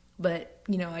 but,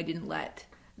 you know, I didn't let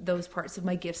those parts of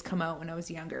my gifts come out when I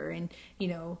was younger, and, you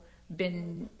know,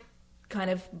 been kind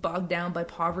of bogged down by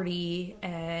poverty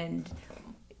and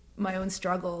my own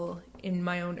struggle in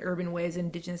my own urban way as an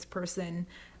Indigenous person.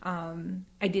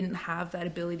 I didn't have that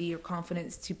ability or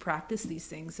confidence to practice these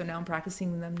things. So now I'm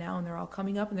practicing them now, and they're all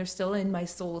coming up, and they're still in my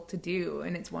soul to do,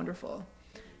 and it's wonderful.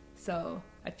 So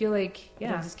I feel like,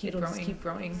 it'll just keep growing. Just keep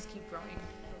growing. Just keep growing.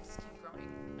 Just keep growing.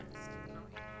 Just keep growing.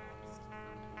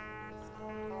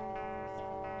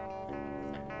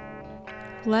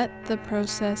 Let the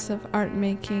process of art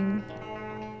making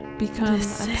become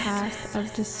a path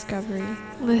of discovery.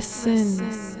 Listen.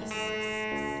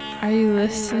 Are you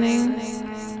listening?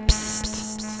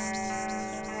 Psst.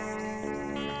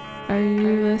 Are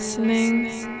you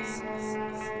listening?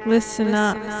 Listen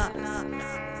up.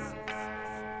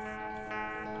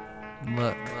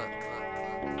 Look.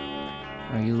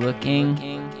 Are you looking?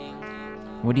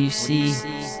 What do you see?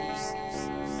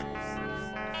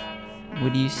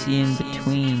 What do you see in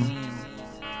between?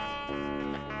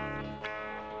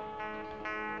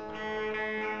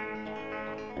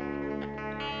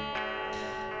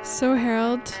 So,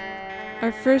 Harold,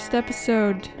 our first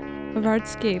episode of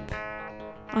ARTSCAPE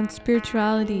on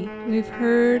spirituality. We've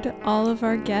heard all of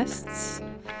our guests.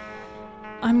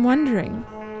 I'm wondering,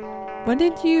 what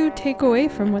did you take away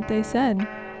from what they said?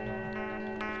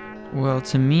 Well,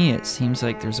 to me, it seems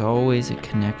like there's always a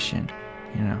connection,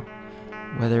 you know,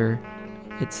 whether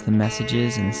it's the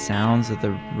messages and sounds of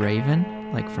the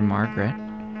raven, like for Margaret,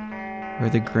 or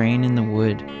the grain in the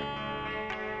wood,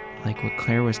 like what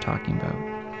Claire was talking about.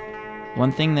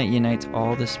 One thing that unites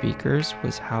all the speakers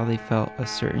was how they felt a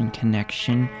certain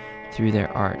connection through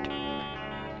their art.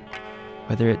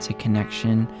 Whether it's a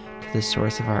connection to the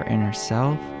source of our inner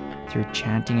self through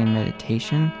chanting and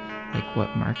meditation, like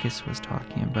what Marcus was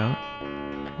talking about,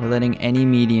 or letting any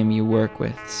medium you work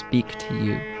with speak to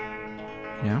you,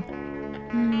 you know?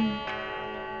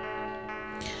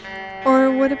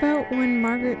 Or what about when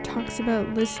Margaret talks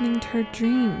about listening to her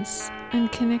dreams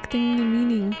and connecting the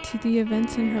meaning to the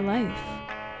events in her life?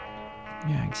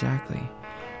 Yeah, exactly.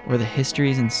 Or the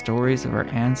histories and stories of our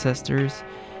ancestors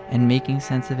and making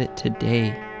sense of it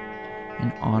today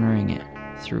and honoring it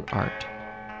through art.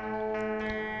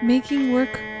 Making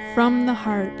work from the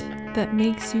heart that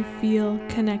makes you feel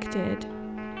connected.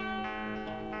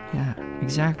 Yeah,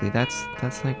 exactly.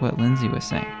 That's like what Lindsay was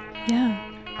saying. Yeah.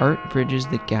 Art bridges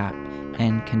the gap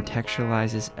and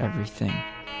contextualizes everything.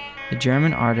 The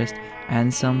German artist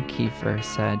Anselm Kiefer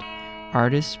said,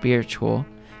 "Art is spiritual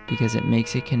because it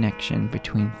makes a connection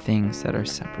between things that are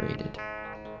separated."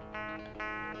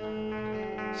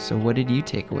 So what did you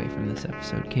take away from this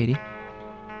episode, Katie?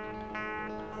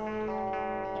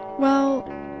 Well,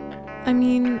 I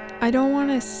mean, I don't want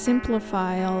to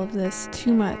simplify all of this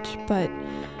too much, but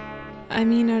I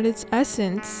mean, at its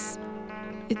essence,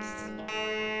 it's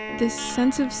this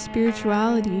sense of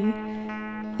spirituality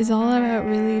is all about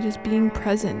really just being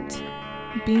present,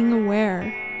 being aware,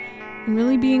 and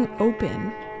really being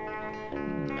open.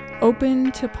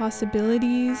 Open to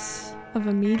possibilities of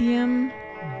a medium,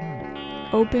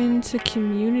 open to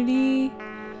community,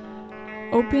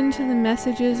 open to the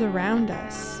messages around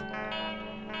us.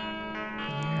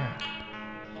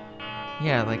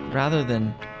 Yeah, like rather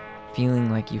than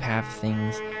feeling like you have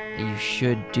things that you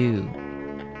should do,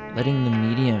 letting the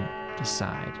medium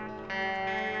decide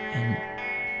and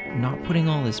not putting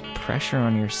all this pressure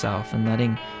on yourself and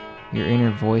letting your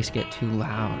inner voice get too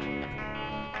loud.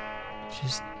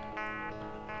 Just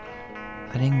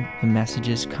letting the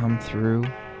messages come through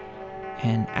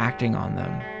and acting on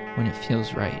them when it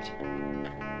feels right.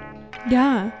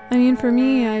 Yeah, I mean, for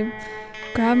me, I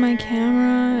grab my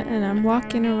camera and I'm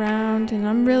walking around and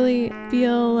I'm really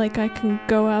feel like I can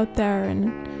go out there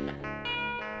and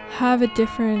have a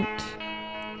different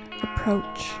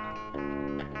approach.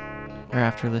 Or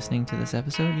after listening to this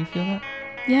episode, you feel that?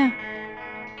 Yeah.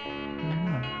 I don't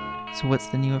know. So what's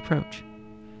the new approach?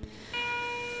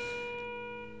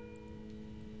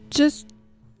 Just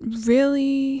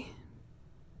really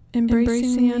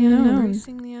embracing the unknown.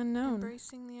 Embracing the unknown.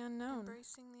 Embracing the unknown.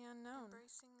 Embracing the unknown.